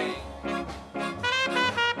you think.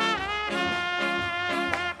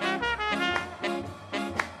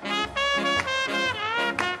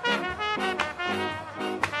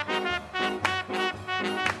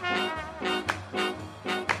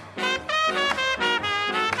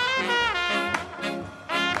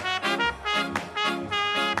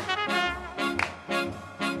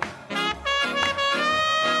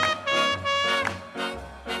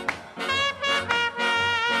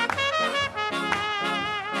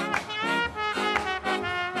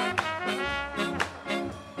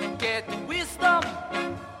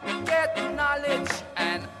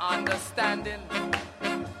 Understanding.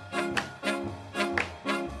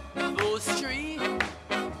 Those three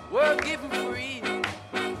were given free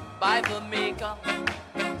by the maker.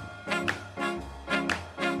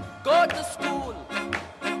 Go to school,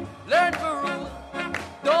 learn the rule,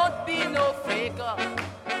 don't be no faker.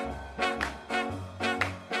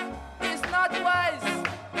 It's not wise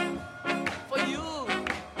for you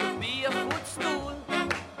to be a footstool.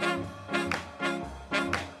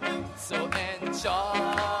 So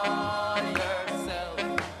enjoy yourself.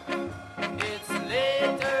 It's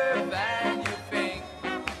later than you think.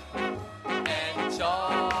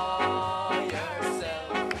 Enjoy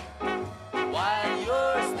yourself while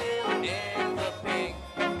you're still in the pink.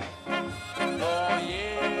 Oh,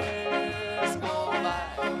 years go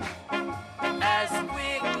by as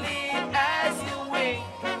quickly as you wink.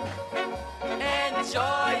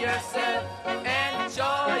 Enjoy yourself,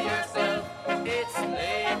 enjoy yourself. It's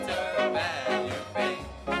later than you think.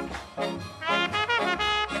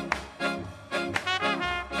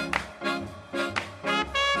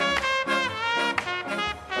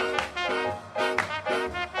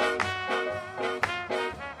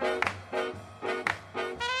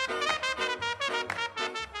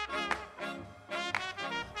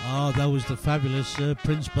 That was the fabulous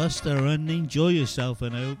Prince Buster, and enjoy yourself,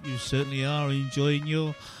 and I hope you certainly are enjoying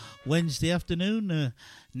your Wednesday afternoon.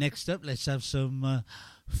 Next up, let's have some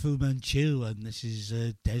Fu Manchu, and this is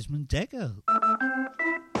Desmond Dekker.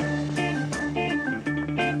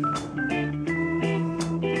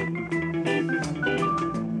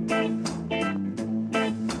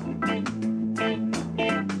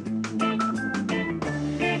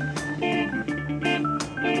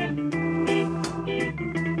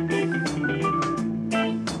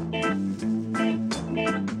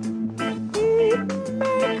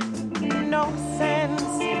 No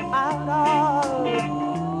sense at all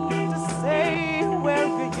to say where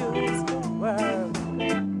you used to work.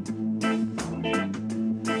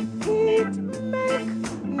 It make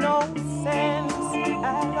no sense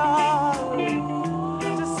at all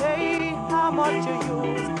to say how much you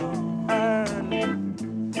used to earn.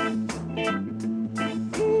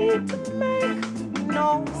 It make no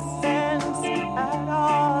sense at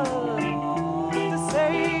all to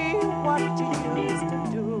say what you used to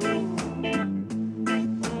do.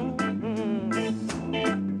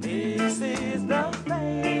 This is the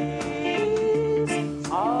face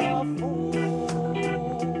of Fu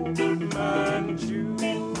Manchu.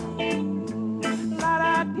 La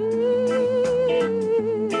da dee.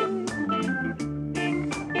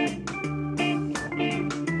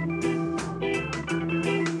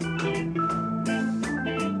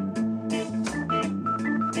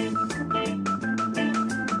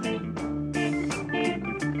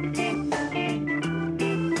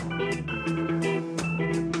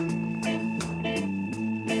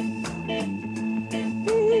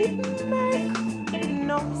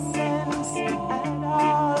 no sense at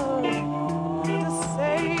all to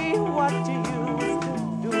say what you used to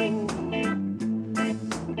do.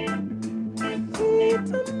 It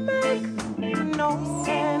make no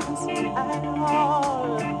sense at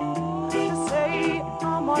all to say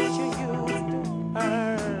how much you used to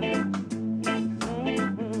earn.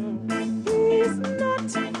 It's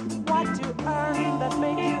not what you earn that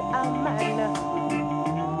make you a man,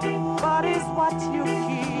 but it's what you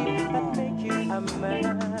keep that make you a man.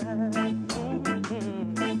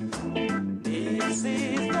 This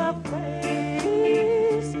is the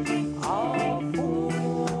face of Fu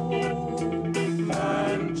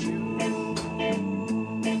Manchu.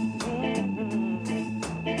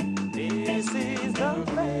 This is the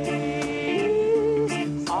face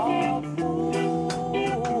of Fu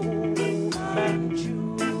Manchu.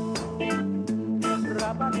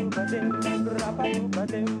 Rabba-dubba-dim,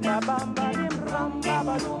 rabba-dubba-dim, ba-bam-ba-dim,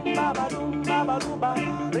 ram-ba-ba-dum, ba-ba-dum, ba-ba-dum-ba,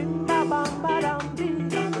 rim-ba-bam-ba-dam-dee,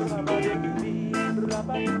 rabba-dim-dee,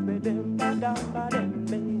 rabba-dubba-dim,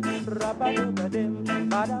 ba-dam-ba-dim-dee, rabba-dubba-dim,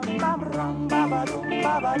 ba-dam-bam, ram-ba-ba-dum,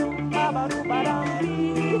 ba-ba-dum,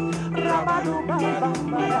 ba-ba-dum-ba-dam-dee,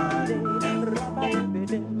 rabba-dum-ba-bam-ba-dam-dee,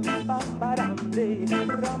 rabba-dubba-dim, bam-ba-dam-dee,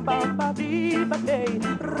 ram-bam-ba-dee-ba-dee,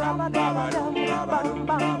 rabba-dum-ba-dam,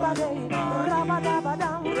 bam-bam-ba-dee,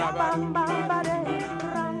 rabba-dum-ba-dam, bam-bam-ba-dee,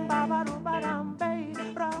 ram-ba-ba-dum-ba-dam-dee,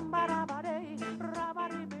 ram-ba-da-ba-dee,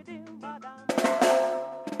 rabba-dee-ba-dim-ba-dam.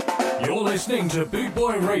 You're listening to Boot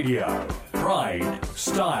Boy Radio. Pride,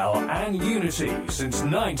 style, and unity since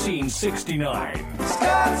 1969.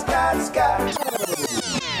 Scott, Scott, Scott.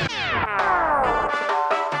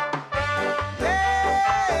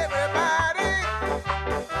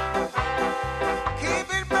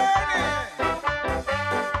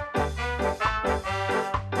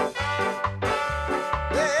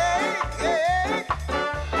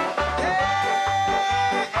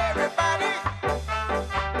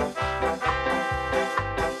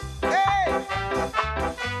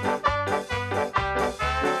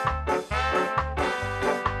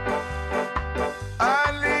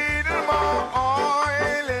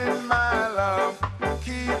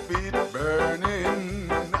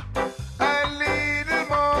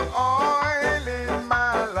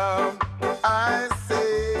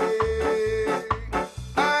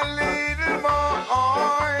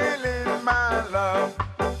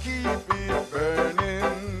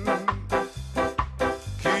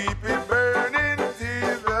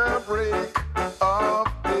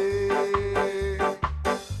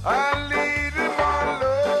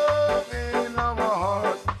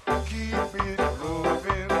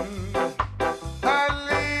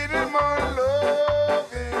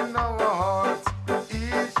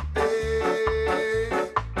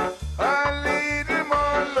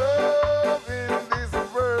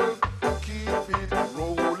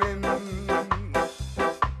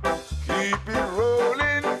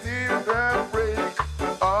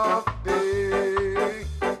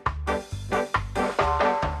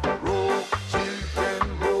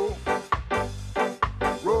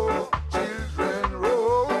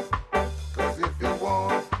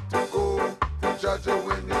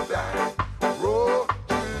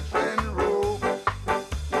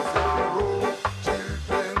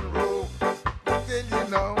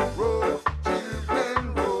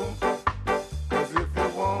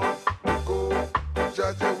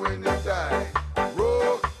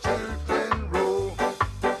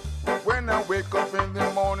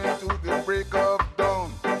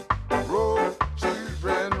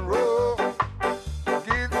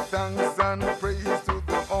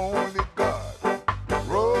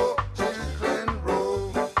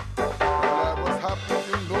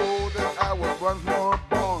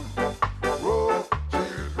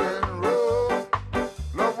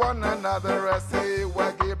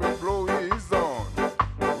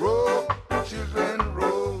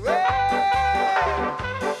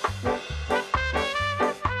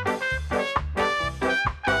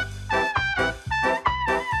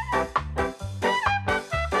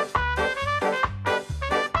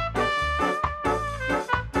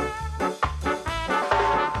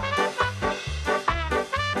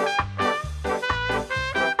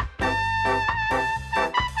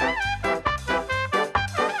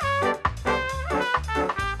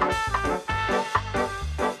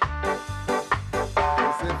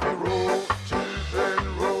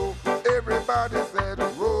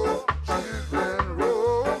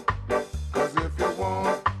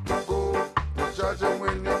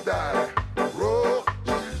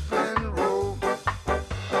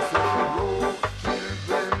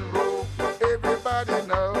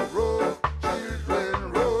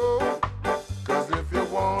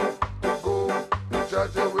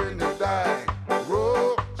 that when you die,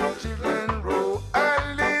 roll, children roll,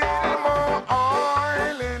 a little more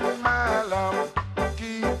oil in my lamp,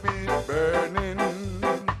 keep it burning.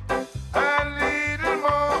 A little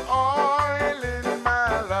more oil in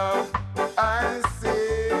my lamp, I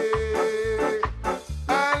say.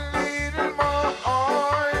 A little more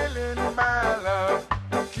oil in my lamp,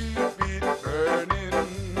 keep it burning.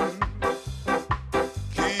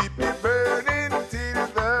 Keep it burning till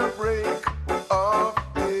the break of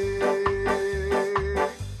day.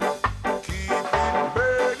 Keep it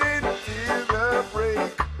burning till the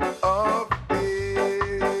break of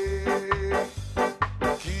day.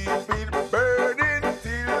 Keep it burning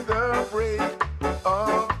till the break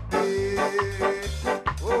of day.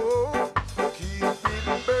 Oh, keep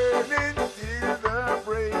it burning till the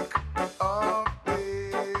break of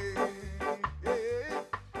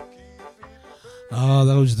Oh,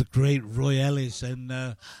 that was the great Roy Ellis, and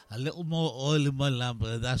a little more oil in my lamp.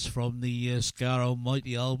 That's from the Scar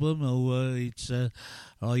Almighty album. It's a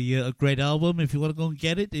great album. If you want to go and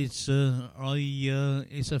get it, it's a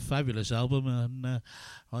fabulous album, and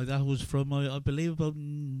that was from I believe about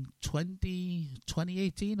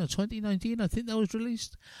 2018 or 2019. I think that was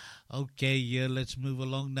released. Okay, let's move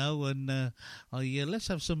along now, and let's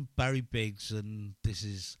have some Barry Biggs, and this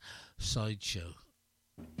is Sideshow.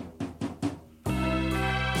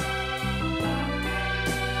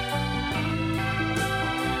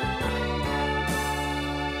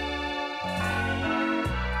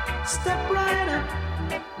 Step right up,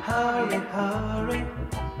 hurry, hurry,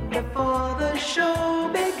 before the show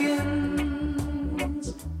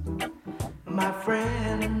begins, my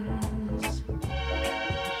friends.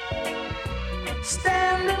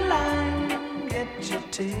 Stand in line, get your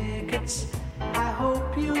tickets, I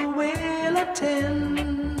hope you will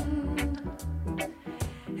attend.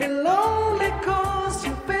 It'll only cost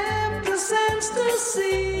you 50 cents to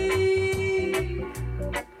see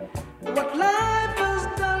what life has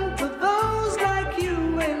done to those like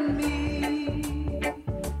you and me.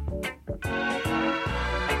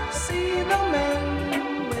 See the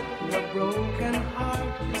man with the broken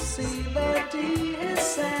heart, you see that he is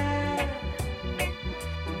sad.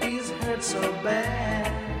 He's hurt so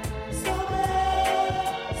bad, so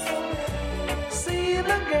bad, so bad. See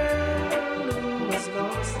the girl who has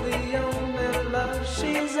lost the only love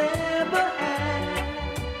she's ever had.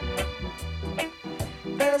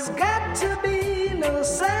 There's got to be no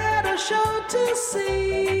sadder show to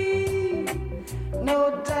see.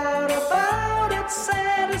 No doubt about it,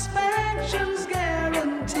 satisfaction's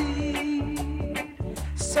guaranteed.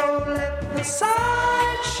 So let the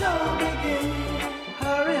sideshow begin.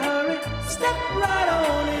 Hurry, hurry, step right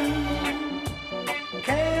on in.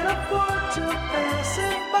 Can't afford to pass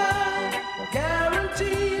it by.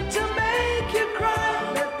 Guaranteed to make you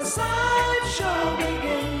cry. Let the sideshow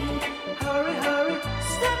begin. Hurry, hurry,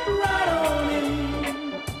 step right on in.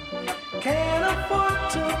 Can't afford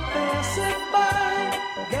to pass it by.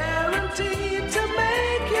 Guaranteed to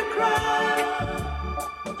make you cry.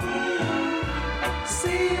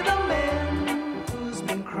 See the man who's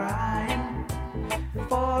been crying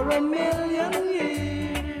for a million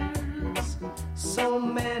years. So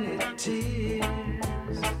many tears.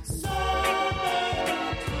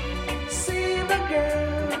 See the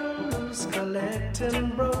girl who's collecting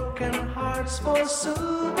broken hearts for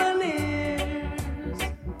souvenirs.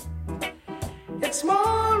 It's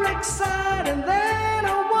more exciting than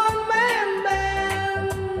a one-man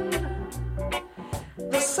band.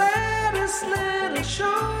 The saddest little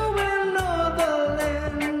show in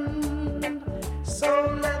Northern. So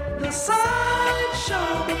let the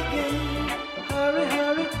sideshow begin. Hurry,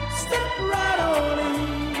 hurry, step right on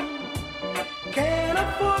in. Can't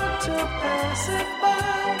afford to pass it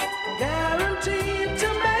by. Guaranteed to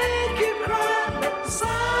make you cry. Let the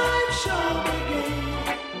sideshow begin.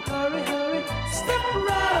 Hurry, hurry, step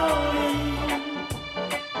right on in.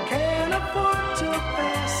 Can't afford to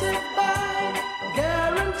pass it by.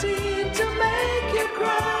 Guaranteed to make you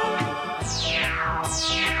cry.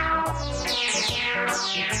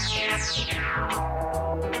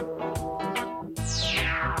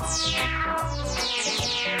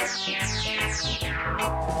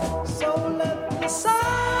 So let the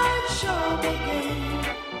sideshow begin.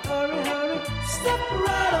 Hurry, hurry, step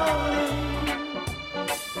right on in.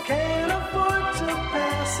 Can't afford to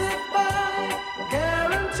pass it by.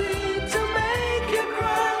 Guaranteed to make you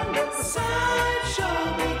cry. Let the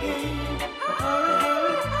sideshow begin. Hurry,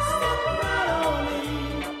 hurry, step right on in.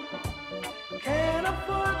 Can't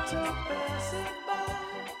afford to pass it by.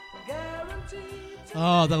 Guaranteed to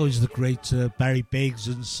Oh, that was the great Barry Biggs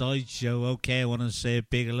and Sideshow. Okay, I want to say a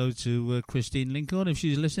big hello to Christine Lincoln if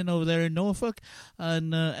she's listening over there in Norfolk,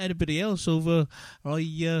 and anybody else over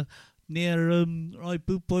near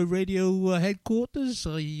Boot Boy Radio headquarters.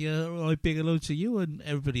 I big hello to you and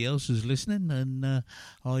everybody else who's listening, and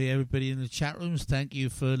everybody in the chat rooms. Thank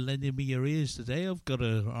you for lending me your ears today. I've got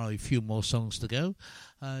a few more songs to go,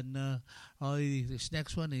 and this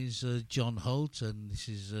next one is John Holt, and this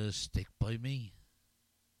is Stick By Me.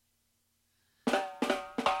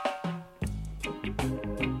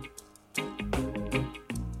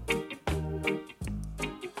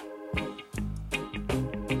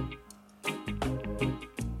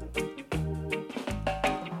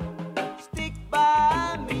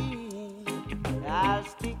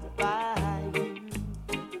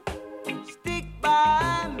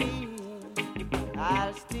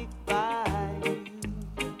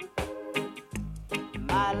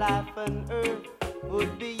 Life on earth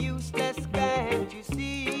would be useless, can't you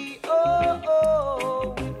see?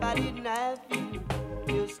 Oh, if I didn't have you,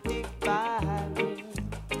 you'll stick by me.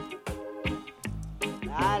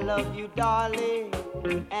 I love you, darling,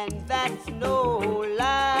 and that's no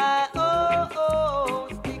lie. Oh,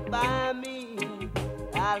 stick by me,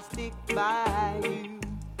 I'll stick by you.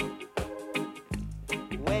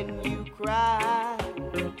 When you cry,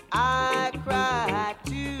 I cry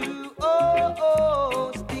too.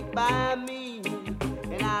 Oh, stick by me,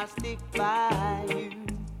 and I'll stick by you.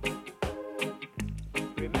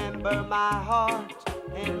 Remember, my heart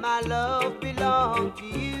and my love belong to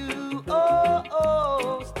you.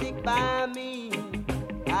 Oh, stick by me,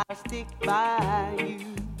 I'll stick by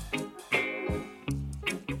you.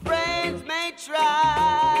 Friends may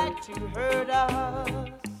try to hurt us,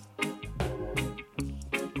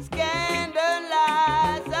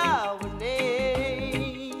 scandalize our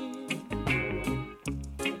name.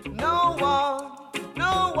 No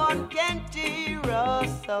one can tear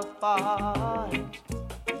us apart.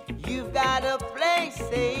 You've got a place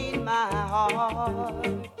in my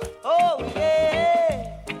heart. Oh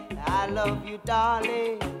yeah, I love you,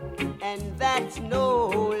 darling, and that's no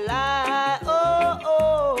lie.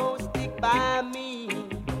 Oh, stick by me,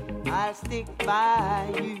 I'll stick by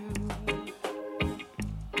you.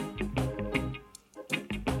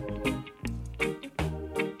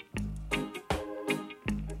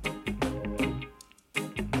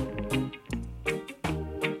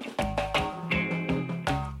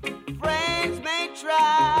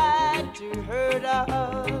 Try to hurt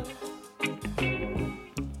us,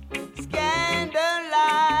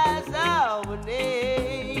 scandalize our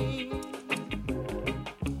name.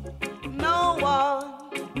 No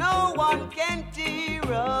one can tear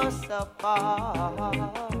us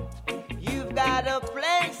apart. You've got a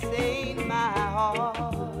place in my heart.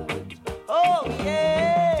 Oh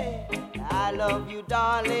yeah, I love you,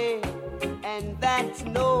 darling, and that's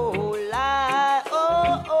no lie.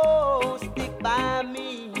 Oh, stick by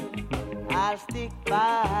me, I'll stick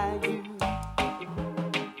by you.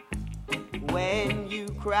 When you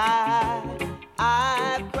cry,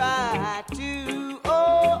 I cry too.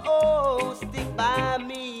 Oh, stick by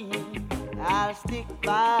me, I'll stick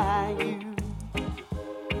by you.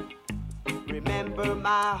 Remember,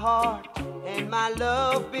 my heart and my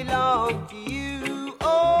love belong to you.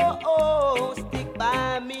 Oh, stick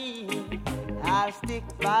by me, I'll stick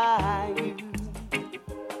by you.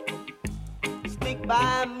 Stick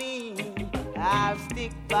by me, I'll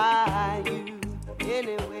stick by you.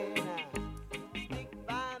 Anyway now, stick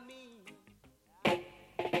by me.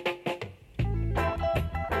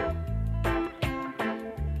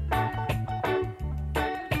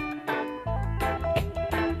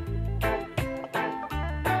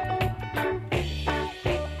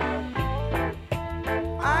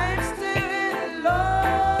 I'm still in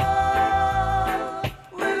love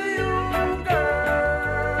with you, girl.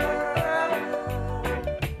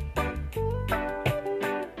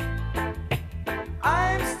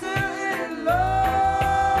 I'm still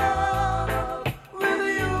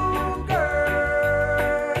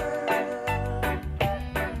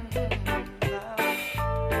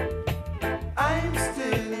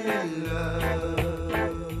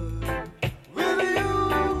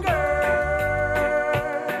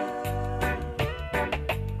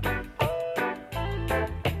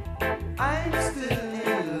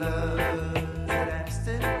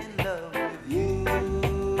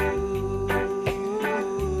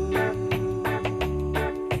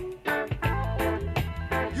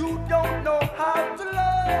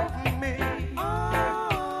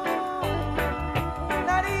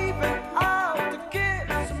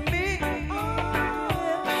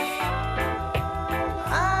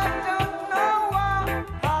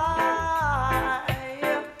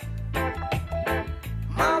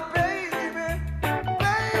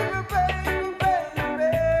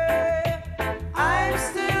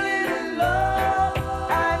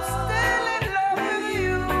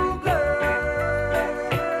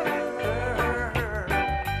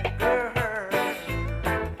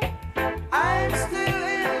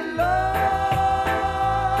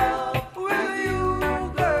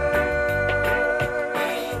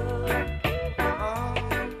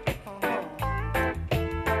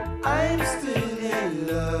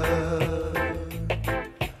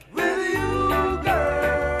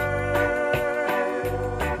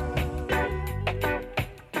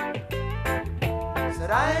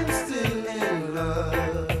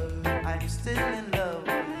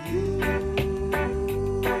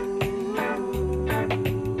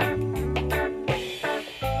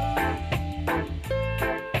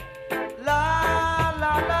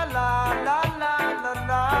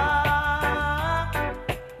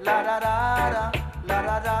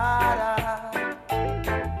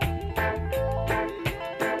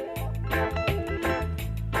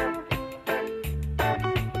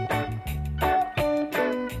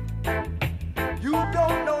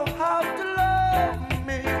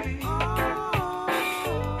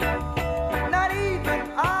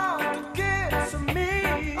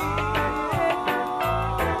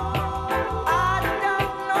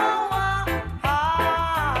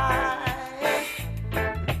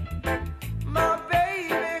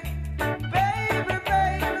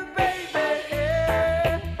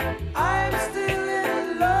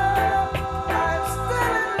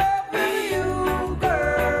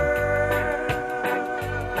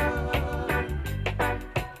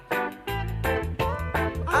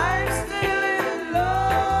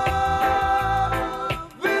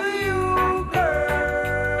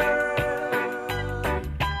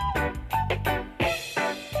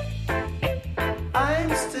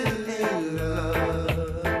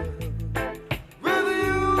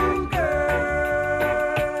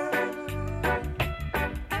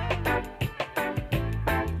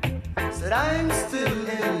but I'm still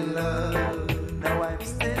in love. Now I'm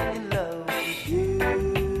still in love with you.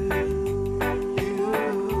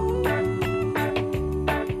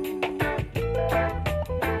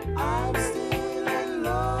 I'm still in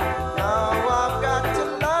love. Now I've got to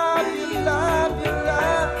love you, love you,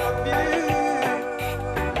 love you,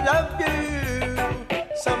 love you.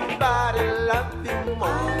 Somebody love you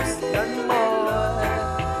more than more.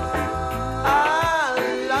 I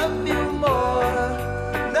love you more.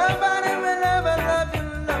 Nobody will ever love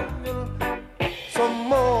you some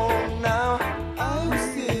more. Now I'm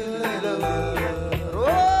still in love. Oh,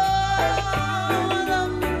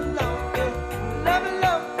 love you, love you, love you,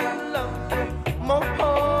 love you more.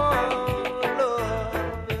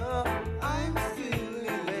 Love you. I'm still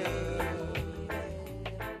in love.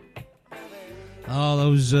 Oh, that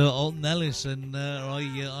was Alton Ellis, and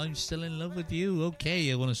I'm still in love with you.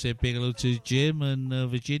 Okay, I want to say a big hello to Jim and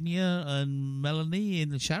Virginia and Melanie in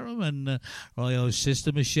the chat room, and our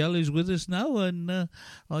sister Michelle is with us now, and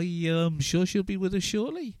I'm sure she'll be with us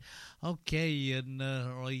shortly. Okay, and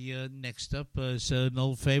next up is an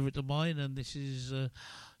old favourite of mine, and this is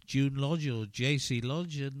June Lodge or JC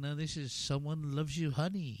Lodge, and this is Someone Loves You,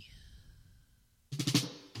 Honey.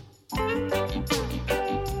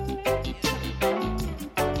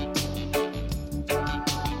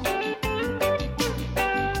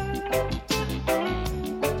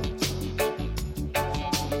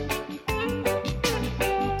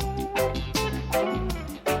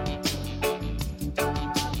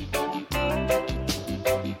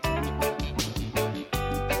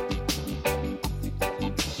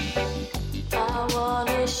 I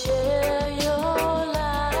wanna share your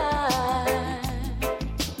life.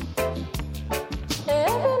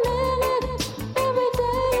 Every minute, every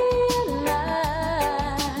day and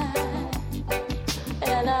night.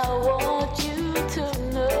 And I want you to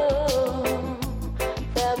know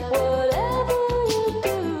that whatever you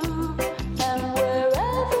do and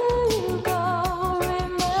wherever you go,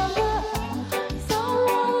 remember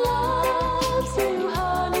someone loves you,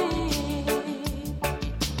 honey.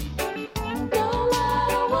 No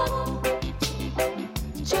matter what,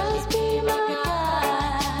 just be my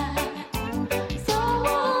guide.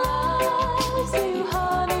 Someone loves you,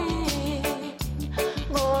 honey,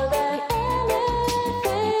 more than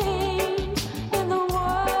anything in the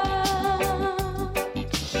world.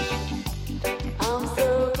 I'm so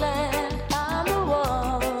glad I'm the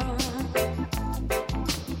one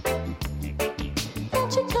that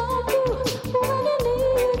you come to when you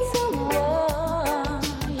need someone.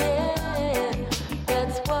 Yeah,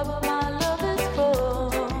 that's what my love is for.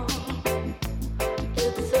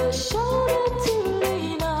 It's a shoulder to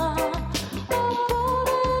lean on, a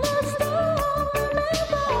brother to stand.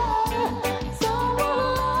 Remember, someone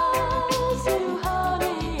loves you,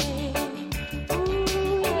 honey. Ooh,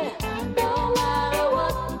 yeah, no matter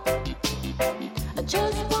what, I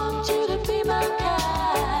just want you to be my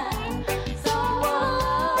guide. Someone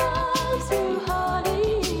loves you,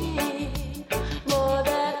 honey, more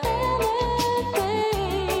than anything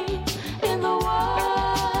in the world.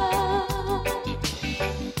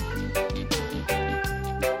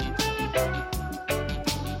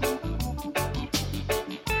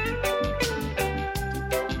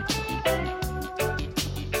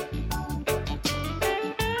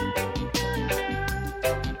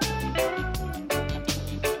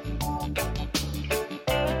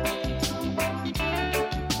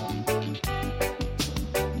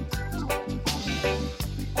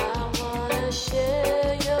 I wanna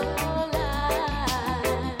share your life.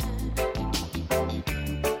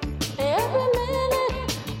 Every minute,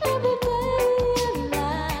 every day and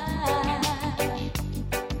night.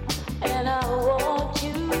 And I want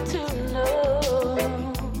you to know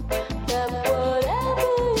that whatever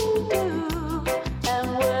you do and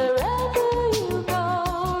wherever you go,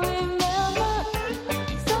 remember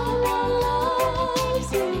someone loves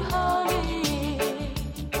you, honey.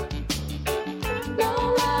 No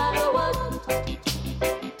matter what,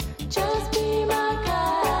 just be my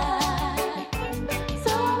guide.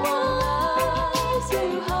 Someone loves you,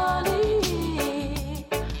 honey,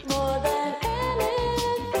 more than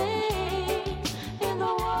anything in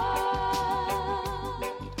the world.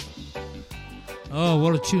 Oh,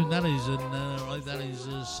 what a tune that is, and that is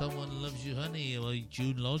Someone Loves You, Honey, or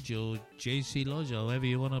June Lodge, or JC Lodge, or however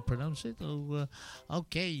you want to pronounce it. Oh,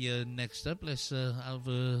 okay, next up, let's have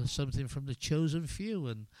something from the Chosen Few,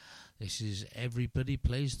 and this is Everybody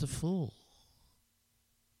Plays the Fool.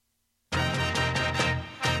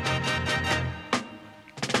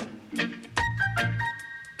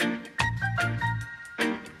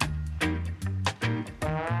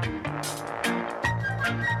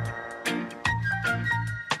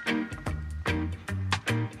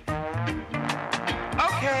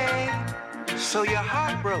 So you're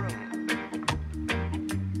heartbroken.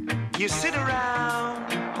 You sit around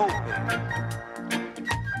hoping,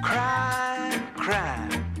 crying.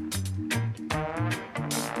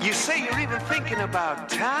 You say you're even thinking about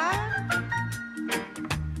time?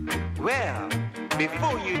 Well,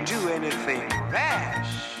 before you do anything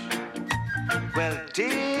rash, well,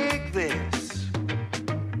 dig this.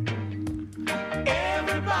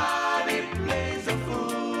 Everybody plays a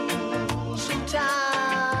fool sometimes.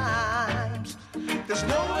 There's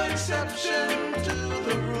no exception to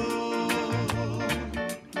the rule.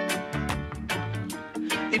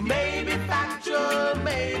 It may be factual,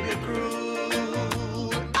 may be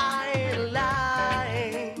cruel. I ain't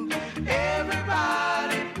lying.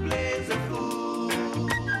 Everybody plays a fool.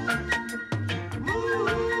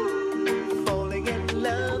 Ooh, falling in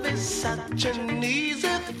love is such an easy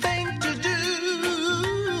thing to do,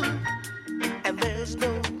 and there's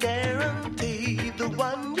no guarantee the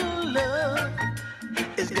one you love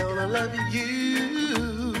is gonna love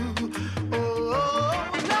you. Oh,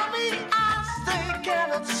 loving eyes they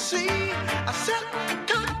cannot see. A certain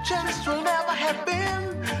conscience will never have been.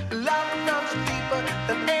 Love comes deeper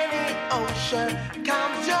than any ocean.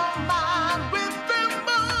 Calms your mind with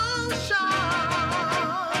emotion.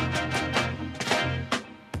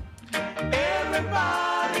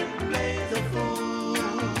 Everybody plays a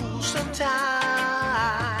fool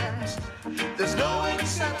sometimes. There's no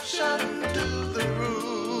exception to the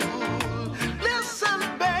rule. Listen,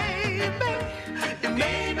 baby, it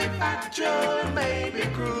may be factual, it may be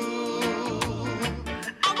cruel.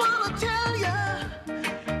 I wanna tell you,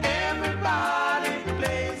 everybody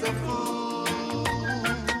plays a fool.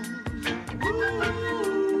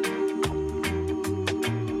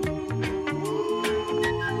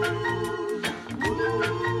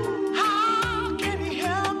 How can you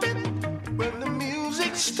help it when the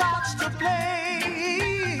music starts to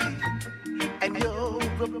play and your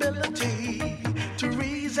ability to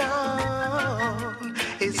reason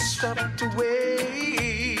is swept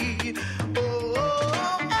away?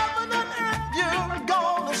 Oh, heaven and earth, you're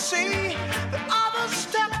gonna see the other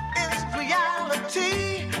step is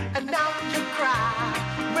reality, and now you cry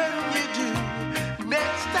when you do.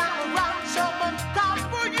 Next time around, someone's proud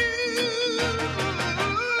for you.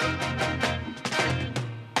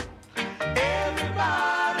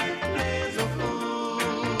 Everybody plays a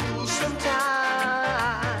fool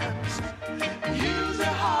sometimes. Use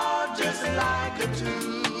your heart just like a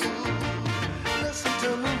tool. Listen to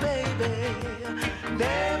me, baby.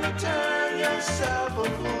 Never turn yourself a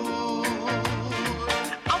fool.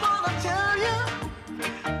 I wanna tell you,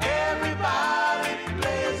 everybody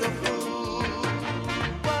plays a fool.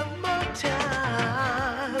 One more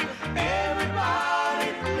time. Everybody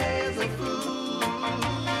plays a fool.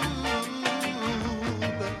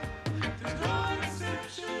 There's no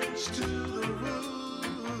exceptions to the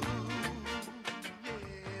rule.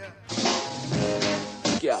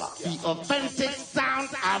 Yeah. The authentic sound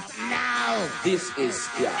of now. This is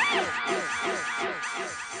Ska.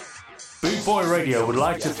 Boot Boy Radio would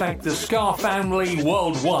like to thank the Ska family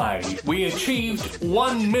worldwide. We achieved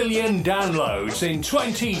 1 million downloads in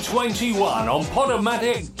 2021 on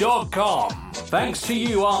Podomatic.com. Thanks to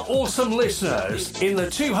you, our awesome listeners, in the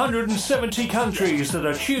 270 countries that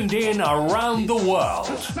are tuned in around the world.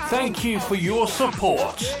 Thank you for your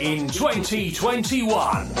support in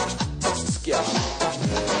 2021. Ska.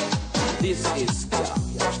 This is Ska.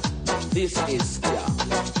 This is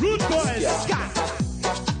Ska. Root boys, Ska.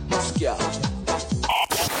 Ska.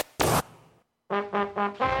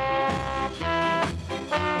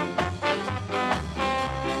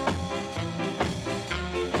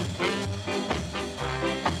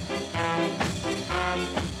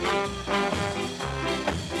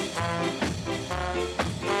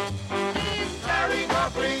 Larry, go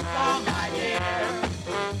bring for my dear.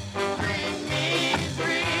 Bring me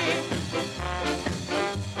three.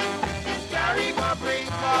 Larry, go bring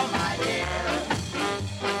for my dear.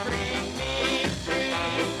 Bring me three.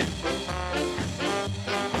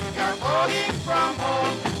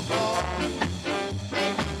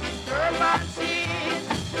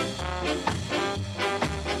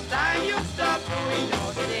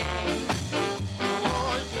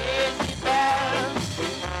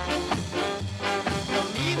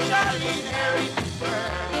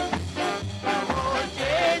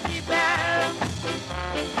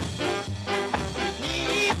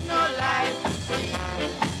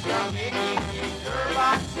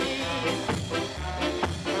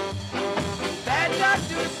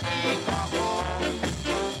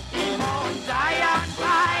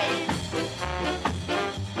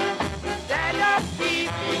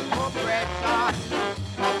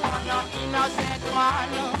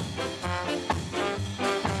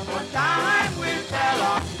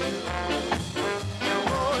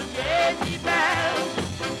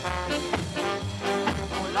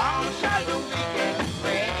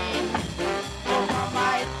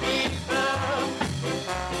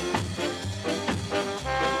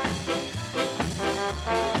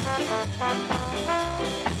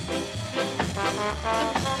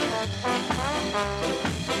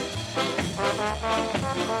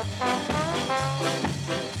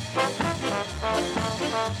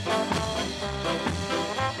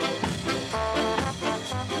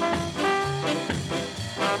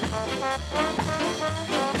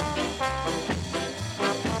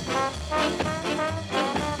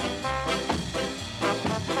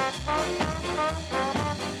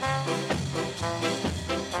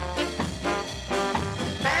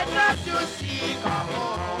 Better to seek a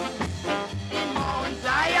home in Mount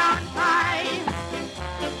Zion high,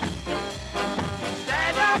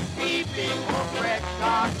 instead of keeping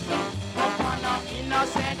oppression upon an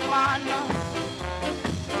innocent one.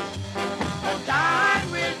 The time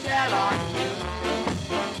will tell on you,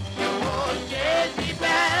 you old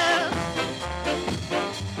Jezebel.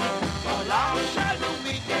 How long shall the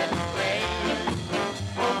wicked reign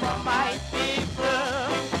over my people?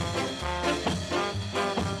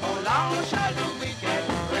 How long shall the wicked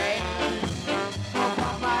reign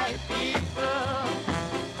over my people?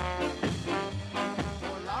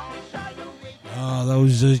 How long shall the wicked... Ah,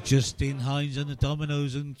 those are Justine Hines and the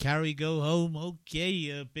Dominoes and Carrie Go Home.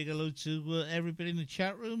 Okay, big hello to everybody in the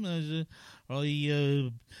chat room. There's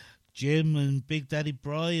Jim and Big Daddy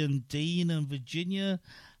Bry and Dean and Virginia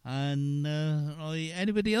and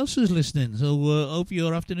anybody else who's listening. So hope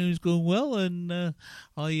your afternoon's going well. And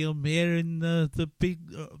I am here in the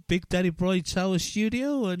Big Daddy Bry Tower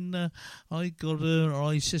studio, and I got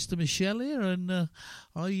our sister Michelle here, and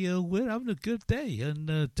we're having a good day.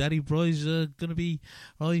 And Daddy Bry's going to be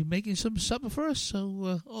making some supper for us.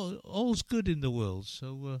 So all's good in the world.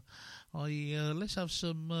 So let's have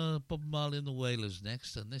some Bob Marley and the Wailers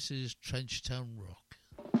next, and this is Trenchtown Rock.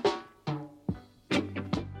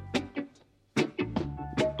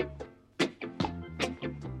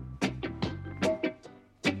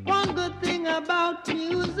 One good thing about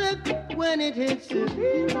music, when it hits you,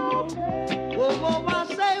 whoa, whoa, I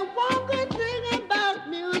say one good thing about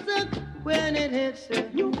music, when it hits you,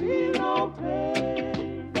 you feel okay.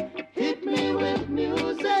 Hit me with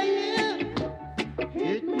music, yeah.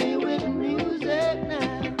 Hit me with music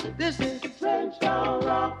now. This is Trenchtown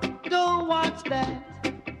Rock. Don't watch that.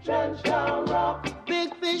 Trenchtown Rock.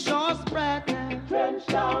 Big fish or sprat now.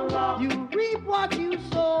 Trenchtown Rock. You reap what you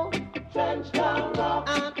sow. Trenchtown Rock.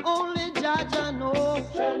 And only Jaja know.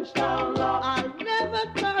 Trenchtown Rock. I'll never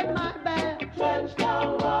turn my back.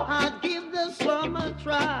 Trenchtown Rock. I'll give the slum a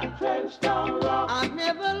try. Trenchtown Rock. I'll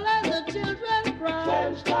never let the children cry.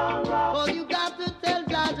 Trenchtown Rock. Oh, you got to tell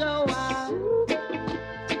Jaja why.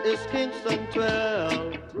 It's Kingston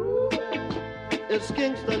 12. It's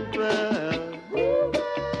Kingston 12.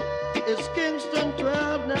 It's Kingston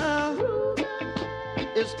 12 now.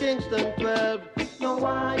 It's Kingston 12. No,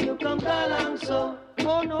 why you come down so?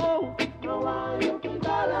 Oh no. No, why you come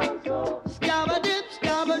down so? Scabba-dip,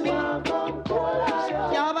 scabba-dip.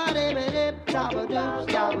 Scabba-dip, scabba-dip,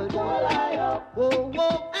 scabba-dip. Whoa,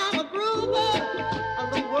 whoa, I'm a groover. And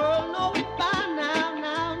the world knows by now.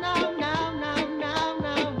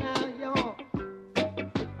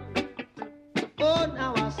 Oh,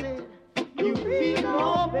 now I said, you feel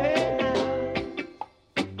no pain.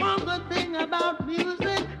 One good thing about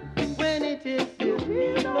music, when it is you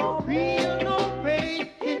feel no pain.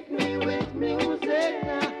 Hit me with music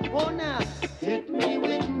now. Oh, now, hit me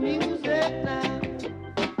with music now.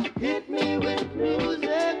 Hit me with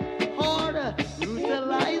music harder.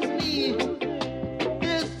 Utilize me.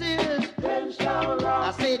 This is Trenchtown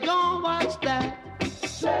Rock. I say, don't watch that.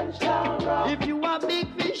 Trenchtown Rock. If you are big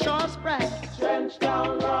fish or sprat.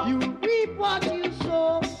 Trenchtown Rock. You reap what you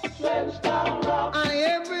sow. Trenchtown Rock. And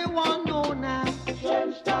everyone know now.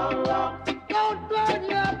 Trenchtown Rock. Don't turn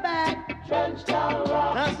your back. Trenchtown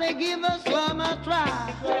Rock. I say give us one a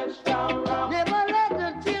try. Trenchtown Rock. Never let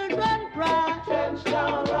the children cry.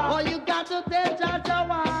 Trenchtown Rock. Oh, you got to tell Jaja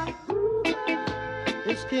why.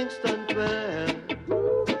 It's Kingston 12.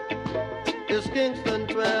 It's Kingston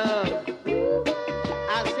 12.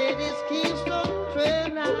 I said it's Kingston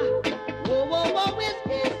 12 now. Whoa, whoa, whoa, it's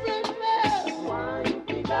Kingston 12. Why you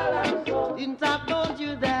think I so? Didn't I told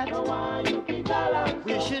you that? Why you think I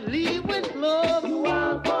we should leave with love. And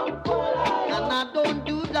I don't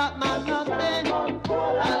do that, man, nothing.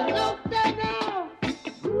 I look there now.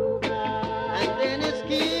 And then it's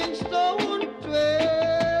Kingston 12.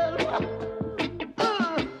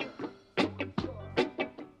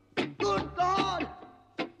 Good God.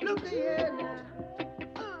 Look here now.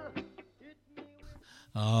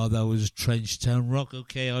 Oh, that was Trenchtown Rock.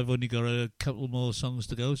 Okay, I've only got a couple more songs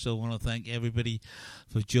to go, so I want to thank everybody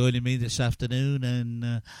for joining me this afternoon,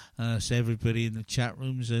 and say everybody in the chat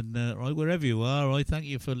rooms and right wherever you are, I thank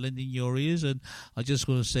you for lending your ears, and I just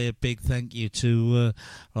want to say a big thank you to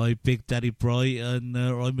Big Daddy Bright and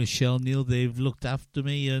Michelle Neal. They've looked after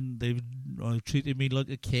me and they've treated me like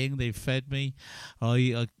a king. They've fed me.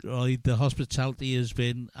 The hospitality has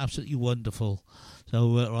been absolutely wonderful.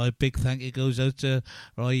 So big thank you goes out to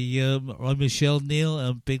Michelle Neal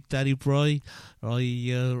and Big Daddy Bry.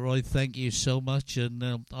 Thank you so much,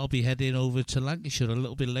 and I'll be heading over to Lancashire a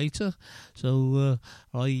little bit later. So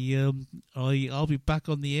I'll be back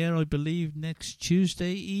on the air, I believe, next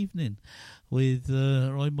Tuesday evening with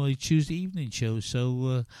my Tuesday evening show.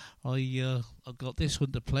 So I've got this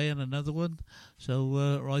one to play and another one.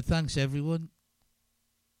 So thanks everyone.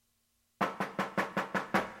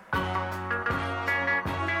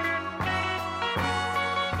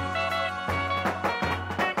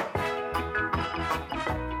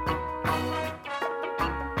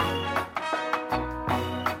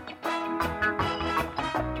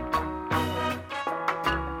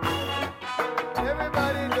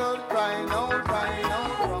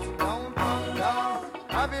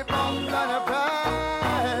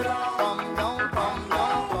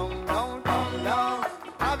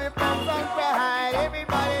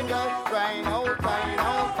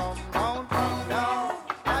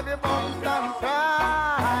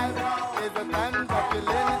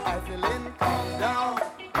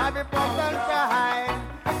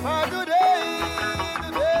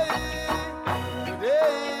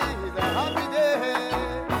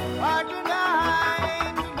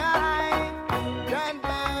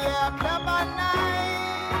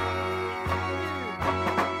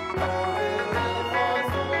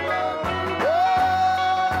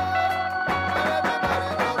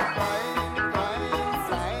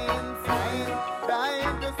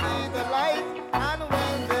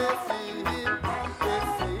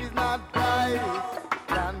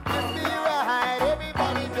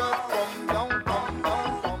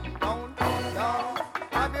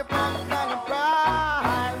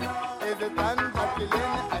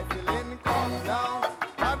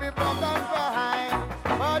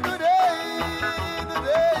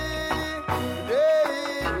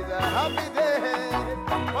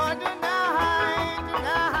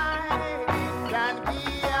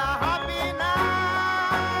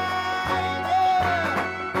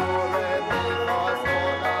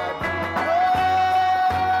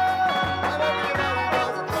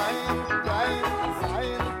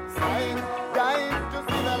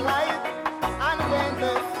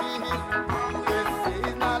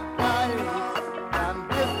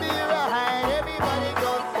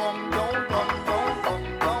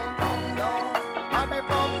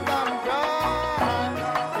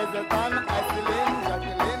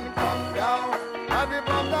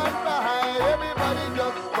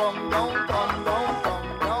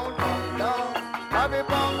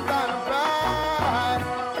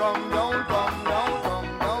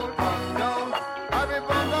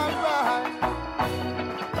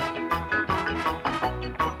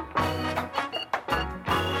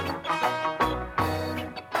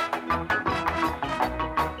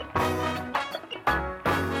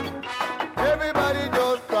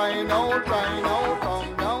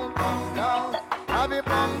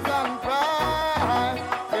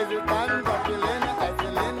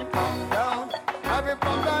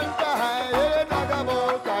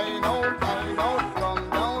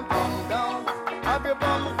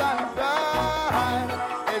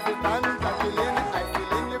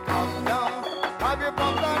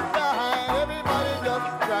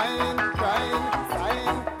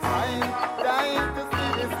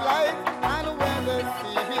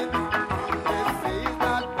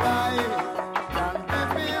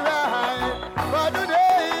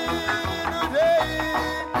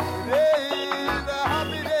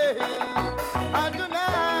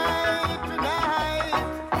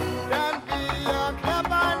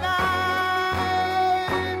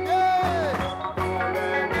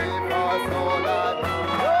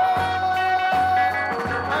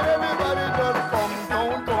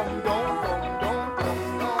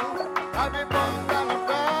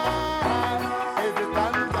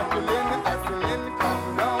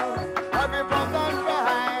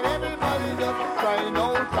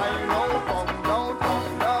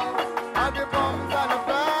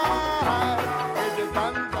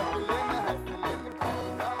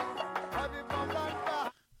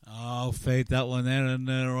 fade that one there, and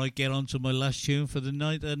I get on to my last tune for the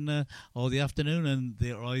night and or the afternoon. And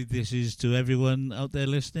this is to everyone out there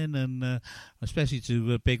listening, and especially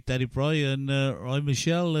to Big Daddy Bry and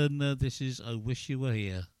Michelle. And this is I Wish You Were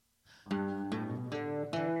Here.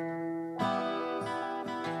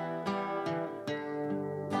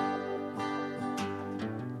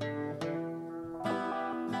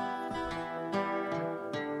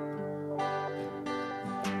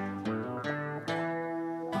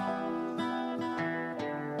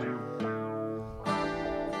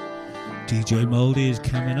 DJ Moldy is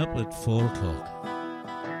coming up at 4 o'clock.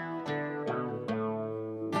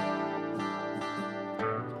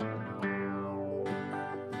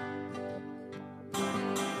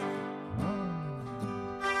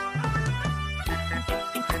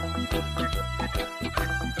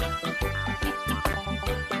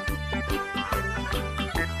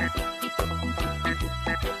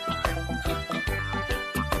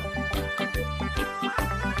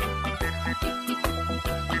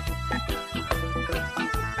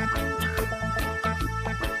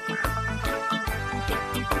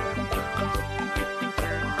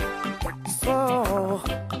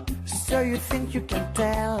 So you think you can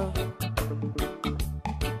tell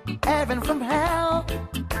heaven from hell,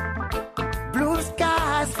 blue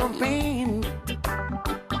skies from pain?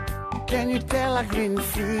 Can you tell a green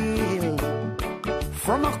field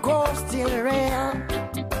from a cold steel rail,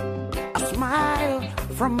 a smile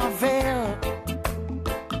from a veil?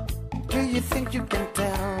 Do you think you can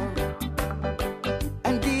tell?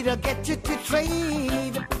 And did I get you to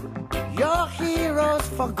trade your heroes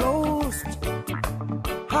for ghosts?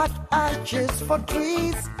 Hot ashes for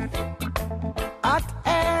trees, hot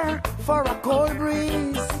air for a cold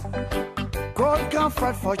breeze, cold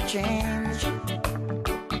comfort for change.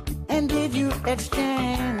 And did you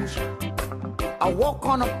exchange a walk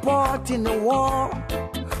on a part in the war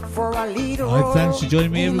for a leader? All right, thanks for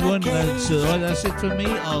joining me, everyone. That's it from me.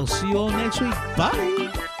 I'll see you all next week. Bye.